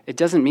 it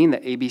doesn't mean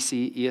that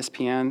ABC,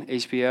 ESPN,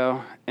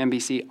 HBO,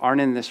 NBC aren't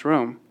in this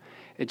room.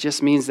 It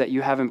just means that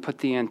you haven't put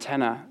the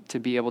antenna to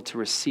be able to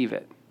receive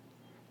it.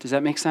 Does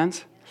that make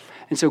sense?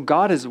 And so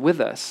God is with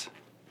us,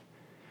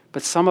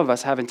 but some of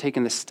us haven't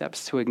taken the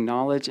steps to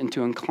acknowledge and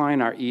to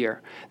incline our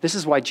ear. This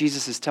is why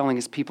Jesus is telling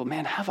his people,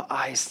 man, have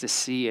eyes to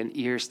see and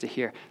ears to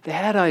hear. They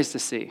had eyes to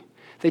see.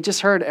 They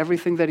just heard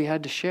everything that he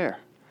had to share.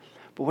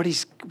 But what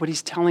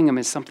he's telling them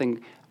is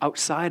something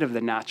outside of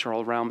the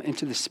natural realm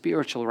into the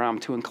spiritual realm,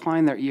 to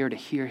incline their ear to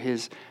hear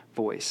his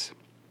voice.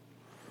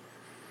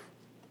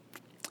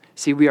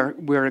 See, we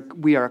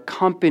are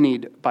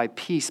accompanied by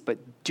peace, but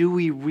do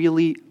we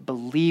really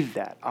believe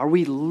that? Are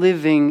we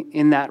living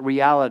in that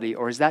reality,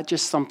 or is that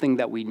just something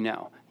that we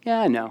know?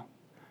 Yeah, I know.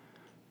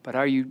 But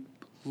are you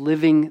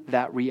living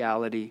that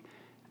reality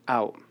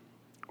out?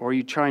 Or are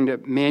you trying to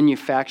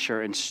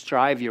manufacture and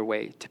strive your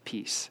way to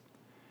peace?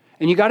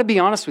 And you got to be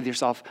honest with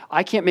yourself.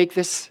 I can't make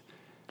this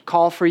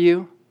call for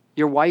you.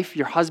 Your wife,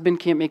 your husband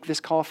can't make this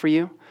call for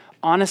you.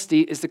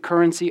 Honesty is the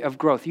currency of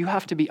growth. You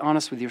have to be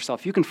honest with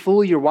yourself. You can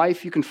fool your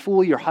wife, you can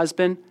fool your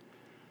husband,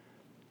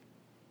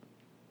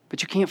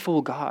 but you can't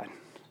fool God.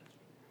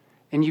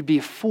 And you'd be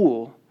a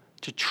fool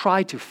to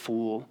try to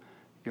fool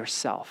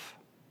yourself.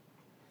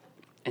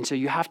 And so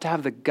you have to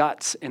have the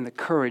guts and the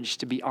courage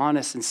to be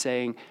honest and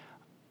saying,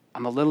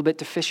 I'm a little bit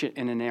deficient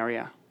in an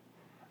area.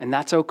 And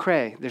that's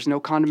okay. There's no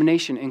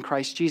condemnation in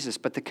Christ Jesus.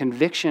 But the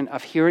conviction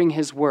of hearing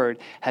his word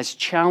has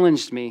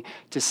challenged me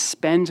to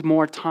spend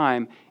more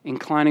time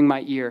inclining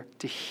my ear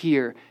to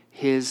hear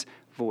his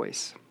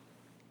voice.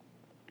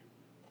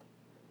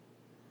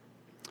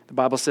 The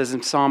Bible says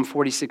in Psalm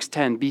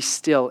 46:10, be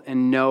still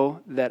and know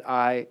that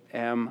I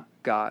am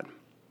God.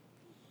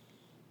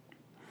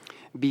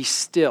 Be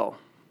still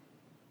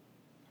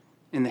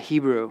in the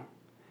Hebrew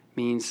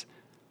means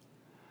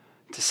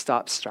to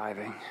stop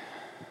striving.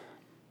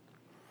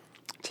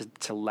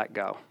 To let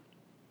go,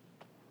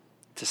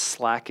 to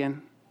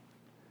slacken,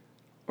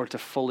 or to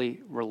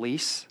fully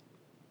release,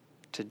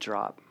 to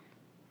drop.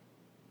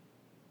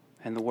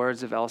 And the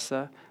words of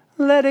Elsa,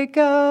 let it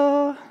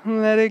go,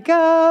 let it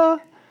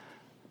go.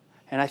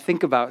 And I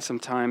think about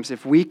sometimes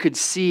if we could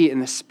see in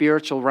the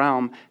spiritual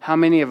realm, how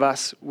many of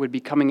us would be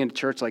coming into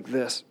church like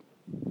this,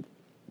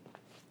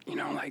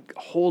 like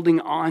holding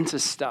on to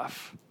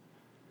stuff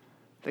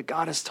that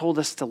God has told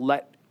us to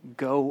let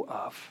go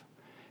of.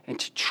 And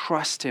to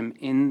trust him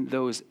in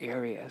those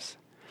areas.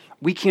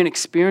 We can't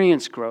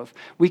experience growth.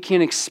 We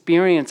can't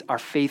experience our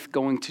faith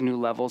going to new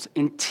levels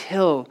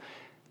until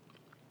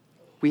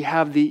we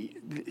have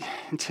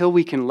until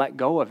we can let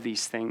go of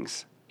these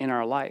things in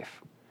our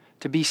life.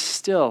 To be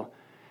still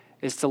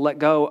is to let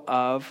go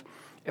of,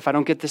 if I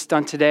don't get this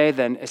done today,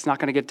 then it's not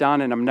going to get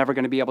done and I'm never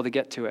going to be able to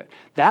get to it.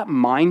 That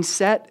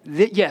mindset,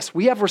 yes,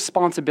 we have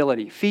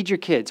responsibility. Feed your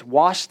kids.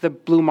 Wash the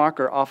blue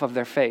marker off of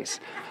their face.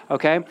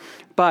 Okay?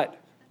 But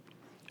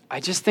I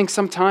just think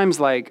sometimes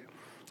like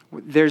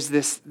there's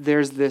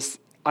this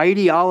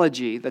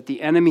ideology that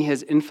the enemy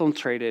has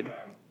infiltrated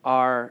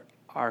our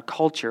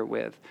culture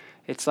with.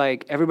 It's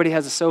like everybody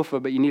has a sofa,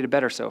 but you need a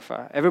better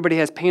sofa. Everybody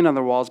has paint on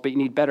their walls, but you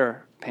need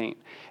better paint.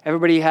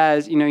 Everybody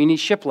has, you need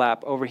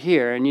shiplap over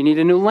here, and you need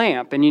a new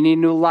lamp, and you need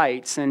new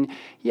lights. And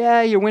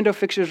yeah, your window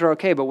fixtures are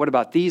okay, but what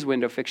about these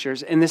window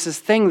fixtures? And this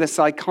thing that's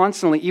like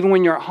constantly, even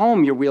when you're at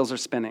home, your wheels are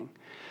spinning.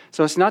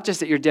 So it's not just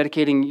that you're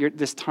dedicating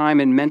this time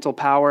and mental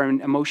power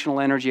and emotional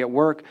energy at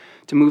work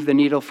to move the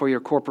needle for your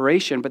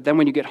corporation, but then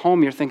when you get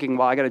home, you're thinking,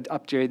 well, I got to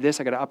upgrade this,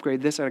 I got to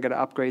upgrade this, I got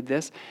to upgrade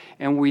this.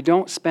 And we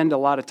don't spend a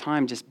lot of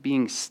time just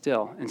being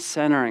still and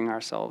centering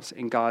ourselves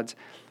in God's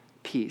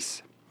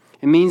peace.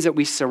 It means that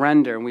we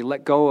surrender and we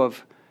let go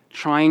of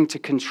trying to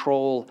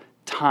control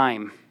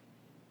time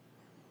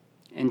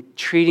and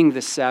treating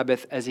the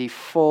Sabbath as a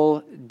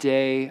full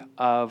day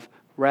of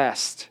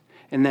rest.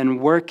 And then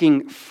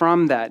working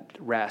from that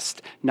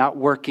rest, not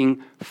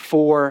working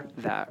for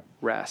that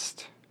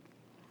rest.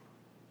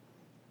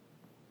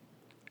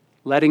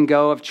 Letting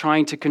go of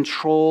trying to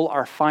control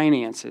our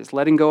finances,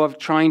 letting go of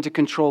trying to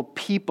control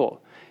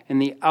people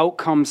and the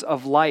outcomes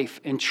of life,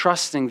 and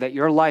trusting that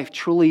your life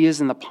truly is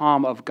in the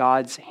palm of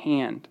God's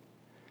hand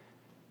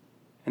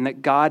and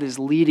that God is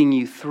leading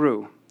you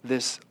through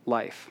this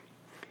life.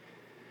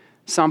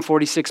 Psalm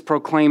 46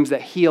 proclaims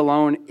that He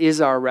alone is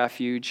our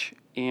refuge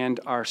and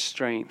our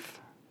strength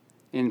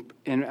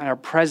in our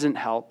present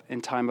help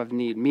in time of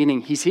need, meaning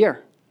He's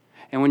here.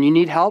 And when you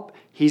need help,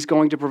 He's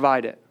going to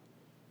provide it.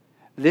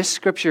 This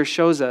scripture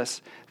shows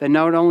us that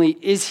not only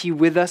is He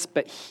with us,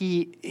 but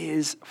He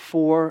is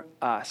for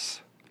us.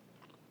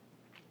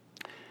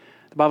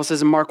 The Bible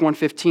says in Mark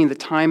 1:15, the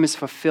time is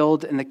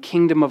fulfilled and the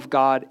kingdom of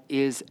God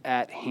is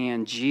at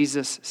hand.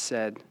 Jesus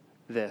said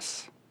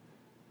this.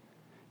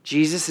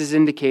 Jesus is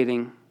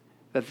indicating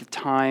that the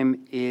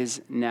time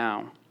is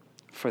now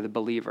for the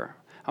believer.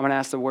 I'm going to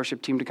ask the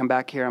worship team to come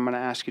back here. I'm going to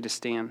ask you to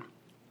stand.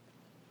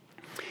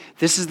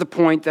 This is the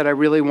point that I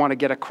really want to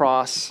get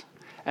across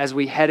as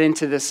we head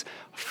into this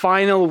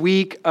final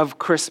week of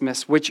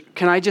Christmas, which,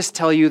 can I just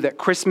tell you that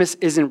Christmas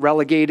isn't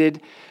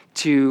relegated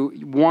to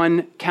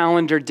one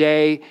calendar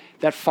day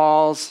that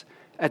falls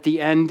at the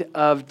end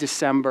of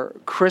December.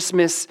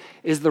 Christmas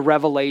is the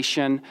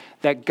revelation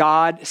that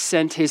God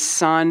sent His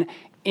Son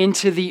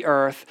into the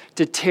earth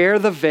to tear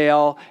the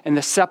veil and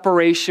the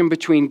separation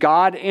between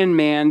God and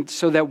man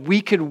so that we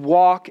could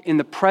walk in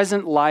the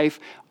present life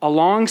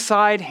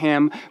alongside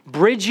Him,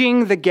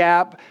 bridging the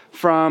gap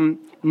from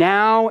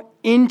now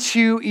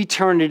into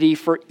eternity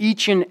for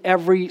each and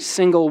every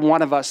single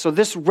one of us. So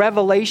this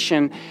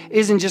revelation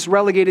isn't just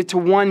relegated to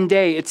one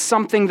day. It's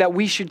something that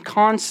we should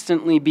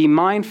constantly be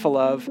mindful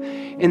of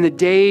in the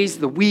days,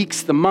 the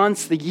weeks, the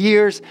months, the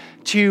years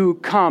to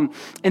come.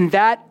 And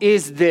that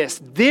is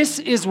this. This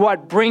is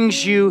what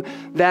brings you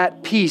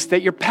that peace,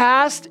 that your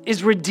past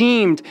is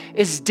redeemed,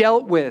 is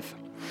dealt with.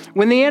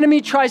 When the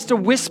enemy tries to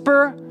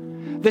whisper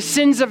the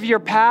sins of your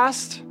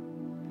past,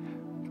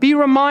 be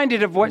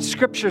reminded of what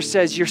Scripture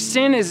says. Your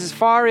sin is as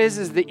far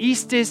as the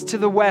east is to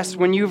the west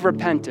when you've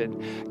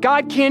repented.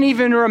 God can't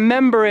even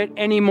remember it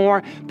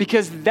anymore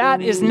because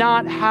that is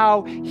not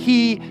how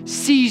He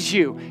sees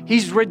you.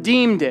 He's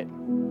redeemed it.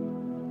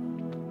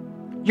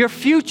 Your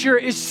future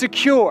is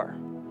secure.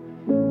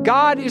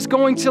 God is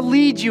going to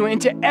lead you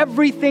into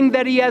everything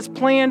that He has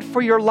planned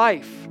for your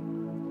life.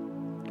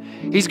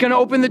 He's going to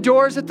open the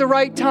doors at the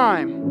right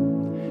time.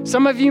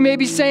 Some of you may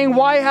be saying,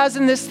 why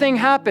hasn't this thing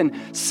happened?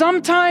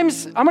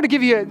 Sometimes, I'm going to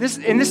give you this,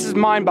 and this is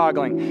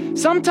mind-boggling.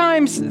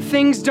 Sometimes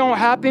things don't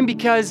happen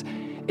because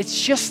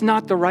it's just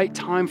not the right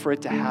time for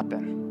it to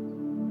happen.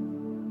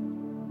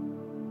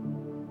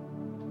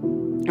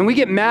 And we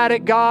get mad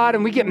at God,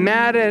 and we get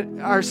mad at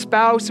our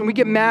spouse, and we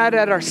get mad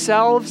at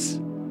ourselves.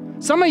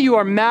 Some of you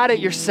are mad at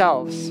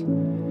yourselves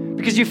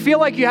because you feel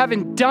like you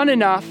haven't done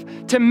enough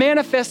to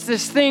manifest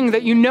this thing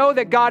that you know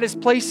that God has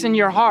placed in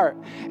your heart.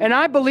 And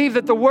I believe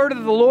that the word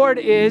of the Lord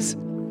is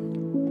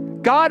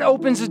God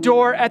opens the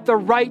door at the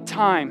right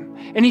time,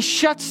 and He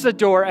shuts the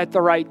door at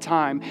the right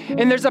time.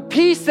 And there's a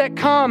peace that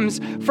comes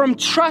from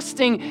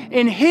trusting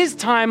in His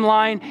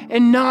timeline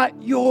and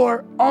not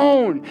your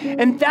own.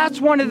 And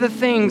that's one of the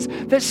things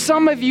that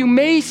some of you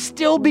may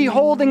still be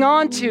holding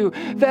on to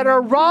that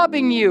are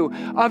robbing you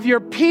of your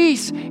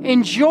peace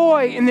and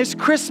joy in this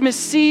Christmas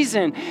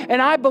season.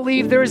 And I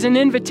believe there is an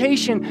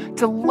invitation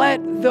to let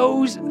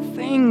those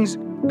things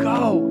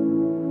go.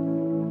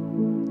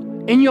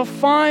 And you'll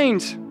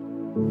find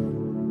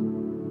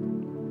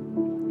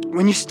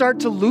when you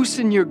start to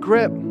loosen your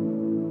grip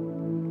and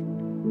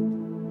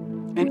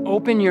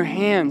open your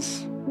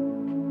hands,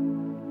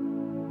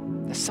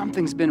 that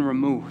something's been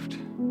removed,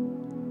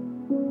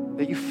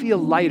 that you feel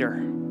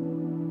lighter,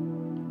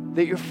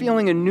 that you're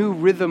feeling a new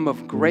rhythm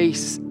of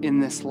grace in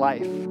this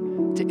life,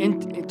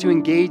 to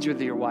engage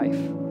with your wife,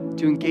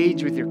 to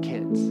engage with your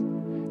kids,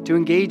 to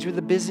engage with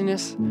the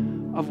busyness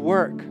of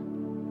work.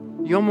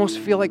 You almost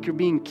feel like you're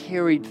being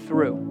carried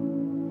through.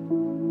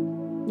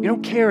 You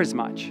don't care as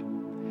much.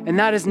 And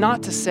that is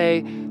not to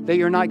say that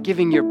you're not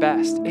giving your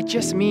best. It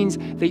just means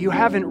that you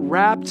haven't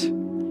wrapped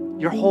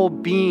your whole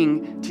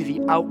being to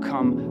the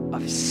outcome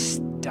of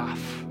stuff.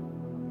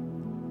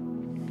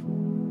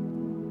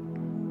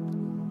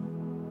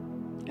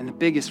 And the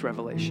biggest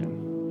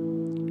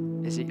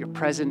revelation is that your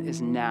present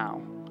is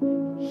now,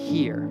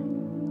 here,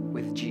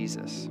 with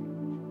Jesus.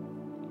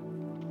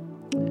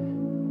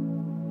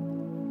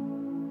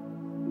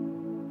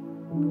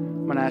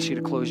 I'm going to ask you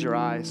to close your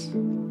eyes.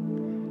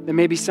 There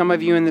may be some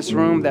of you in this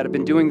room that have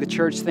been doing the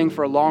church thing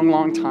for a long,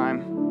 long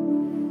time.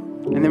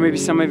 And there may be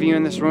some of you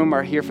in this room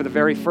are here for the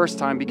very first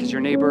time because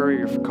your neighbor or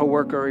your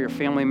coworker or your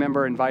family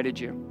member invited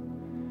you.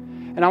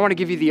 And I want to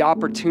give you the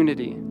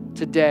opportunity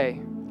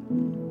today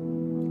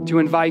to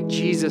invite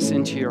Jesus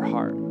into your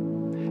heart.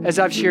 As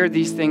I've shared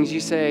these things, you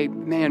say,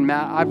 man,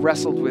 Matt, I've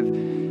wrestled with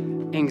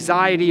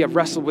anxiety, I've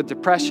wrestled with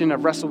depression,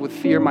 I've wrestled with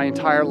fear my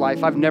entire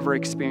life. I've never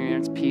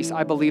experienced peace.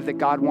 I believe that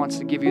God wants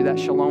to give you that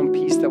shalom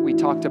peace that we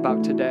talked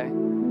about today.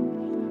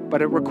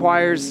 But it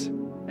requires,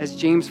 as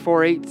James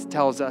 4:8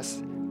 tells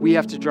us, we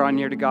have to draw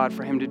near to God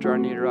for him to draw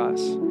near to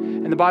us.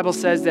 And the Bible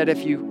says that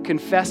if you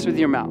confess with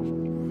your mouth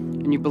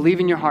and you believe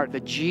in your heart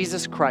that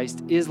Jesus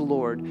Christ is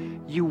Lord,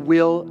 you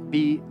will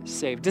be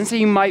saved. It didn't say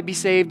you might be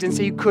saved. It didn't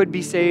say you could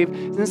be saved.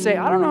 It didn't say,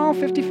 I don't know,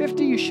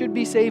 50-50, you should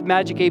be saved,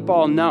 magic 8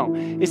 ball. No,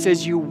 it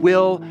says you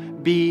will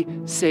be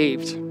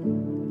saved.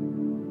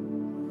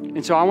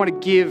 And so I want to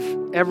give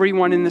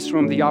everyone in this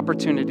room the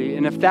opportunity.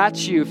 And if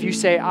that's you, if you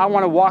say, I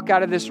want to walk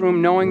out of this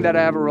room knowing that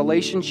I have a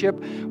relationship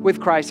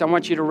with Christ, I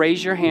want you to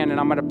raise your hand and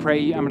I'm going to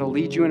pray. I'm going to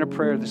lead you in a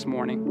prayer this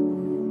morning.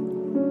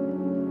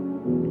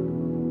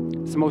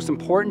 It's the most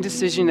important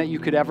decision that you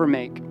could ever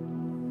make.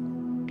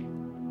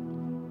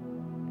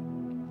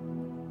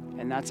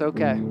 And that's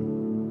okay.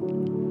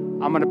 I'm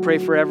going to pray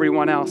for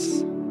everyone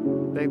else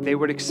that they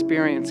would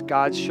experience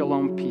God's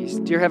shalom peace.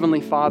 Dear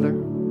Heavenly Father,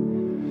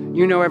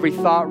 you know every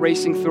thought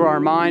racing through our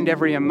mind,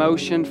 every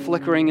emotion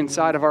flickering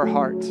inside of our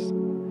hearts.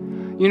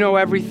 You know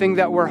everything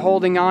that we're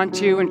holding on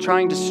to and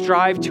trying to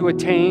strive to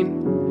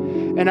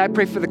attain. And I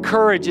pray for the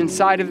courage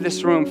inside of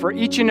this room, for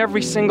each and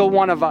every single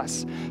one of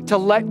us, to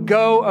let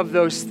go of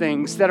those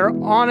things that are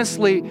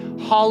honestly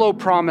hollow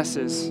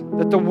promises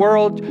that the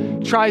world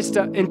tries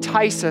to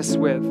entice us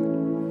with.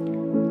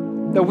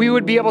 That we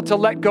would be able to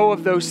let go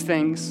of those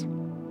things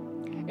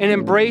and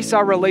embrace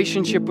our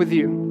relationship with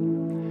you.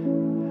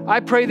 I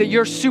pray that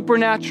your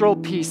supernatural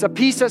peace, a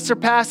peace that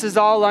surpasses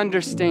all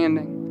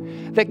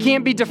understanding, that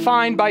can't be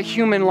defined by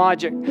human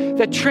logic,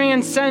 that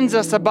transcends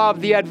us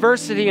above the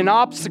adversity and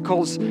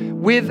obstacles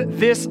with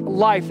this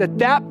life,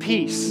 that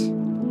peace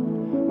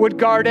would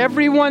guard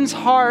everyone's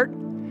heart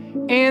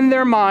and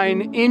their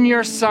mind in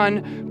your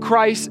Son,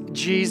 Christ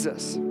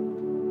Jesus.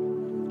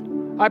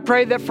 I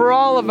pray that for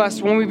all of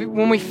us,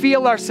 when we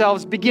feel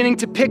ourselves beginning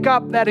to pick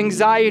up that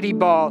anxiety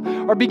ball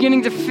or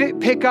beginning to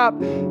pick up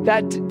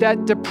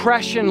that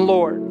depression,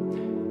 Lord,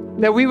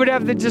 that we would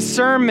have the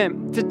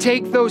discernment to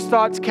take those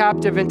thoughts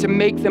captive and to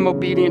make them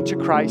obedient to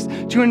Christ,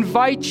 to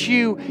invite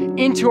you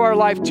into our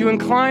life, to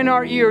incline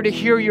our ear to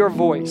hear your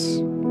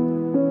voice.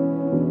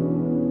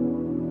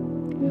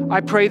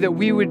 I pray that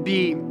we would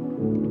be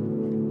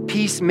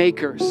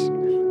peacemakers,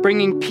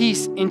 bringing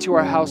peace into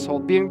our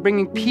household,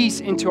 bringing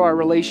peace into our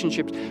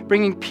relationships,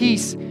 bringing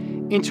peace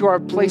into our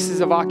places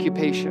of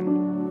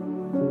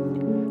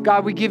occupation.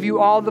 God, we give you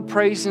all the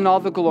praise and all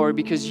the glory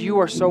because you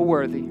are so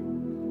worthy.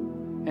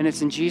 And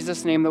it's in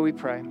Jesus' name that we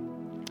pray.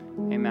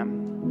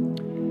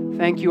 Amen.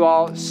 Thank you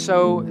all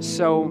so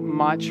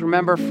much.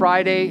 Remember,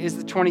 Friday is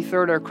the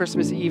 23rd, our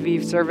Christmas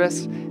Eve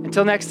service.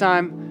 Until next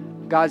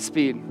time,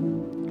 Godspeed.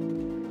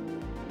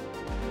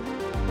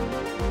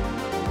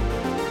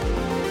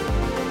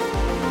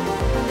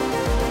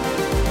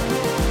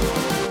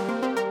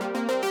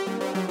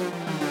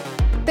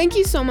 Thank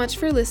you so much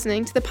for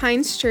listening to the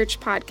Pines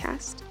Church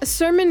podcast, a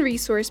sermon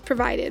resource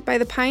provided by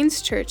the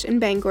Pines Church in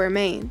Bangor,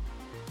 Maine.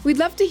 We'd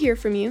love to hear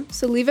from you,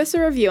 so leave us a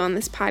review on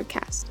this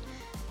podcast.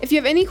 If you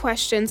have any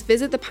questions,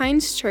 visit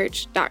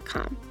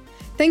thepineschurch.com.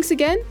 Thanks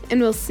again, and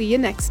we'll see you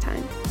next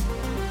time.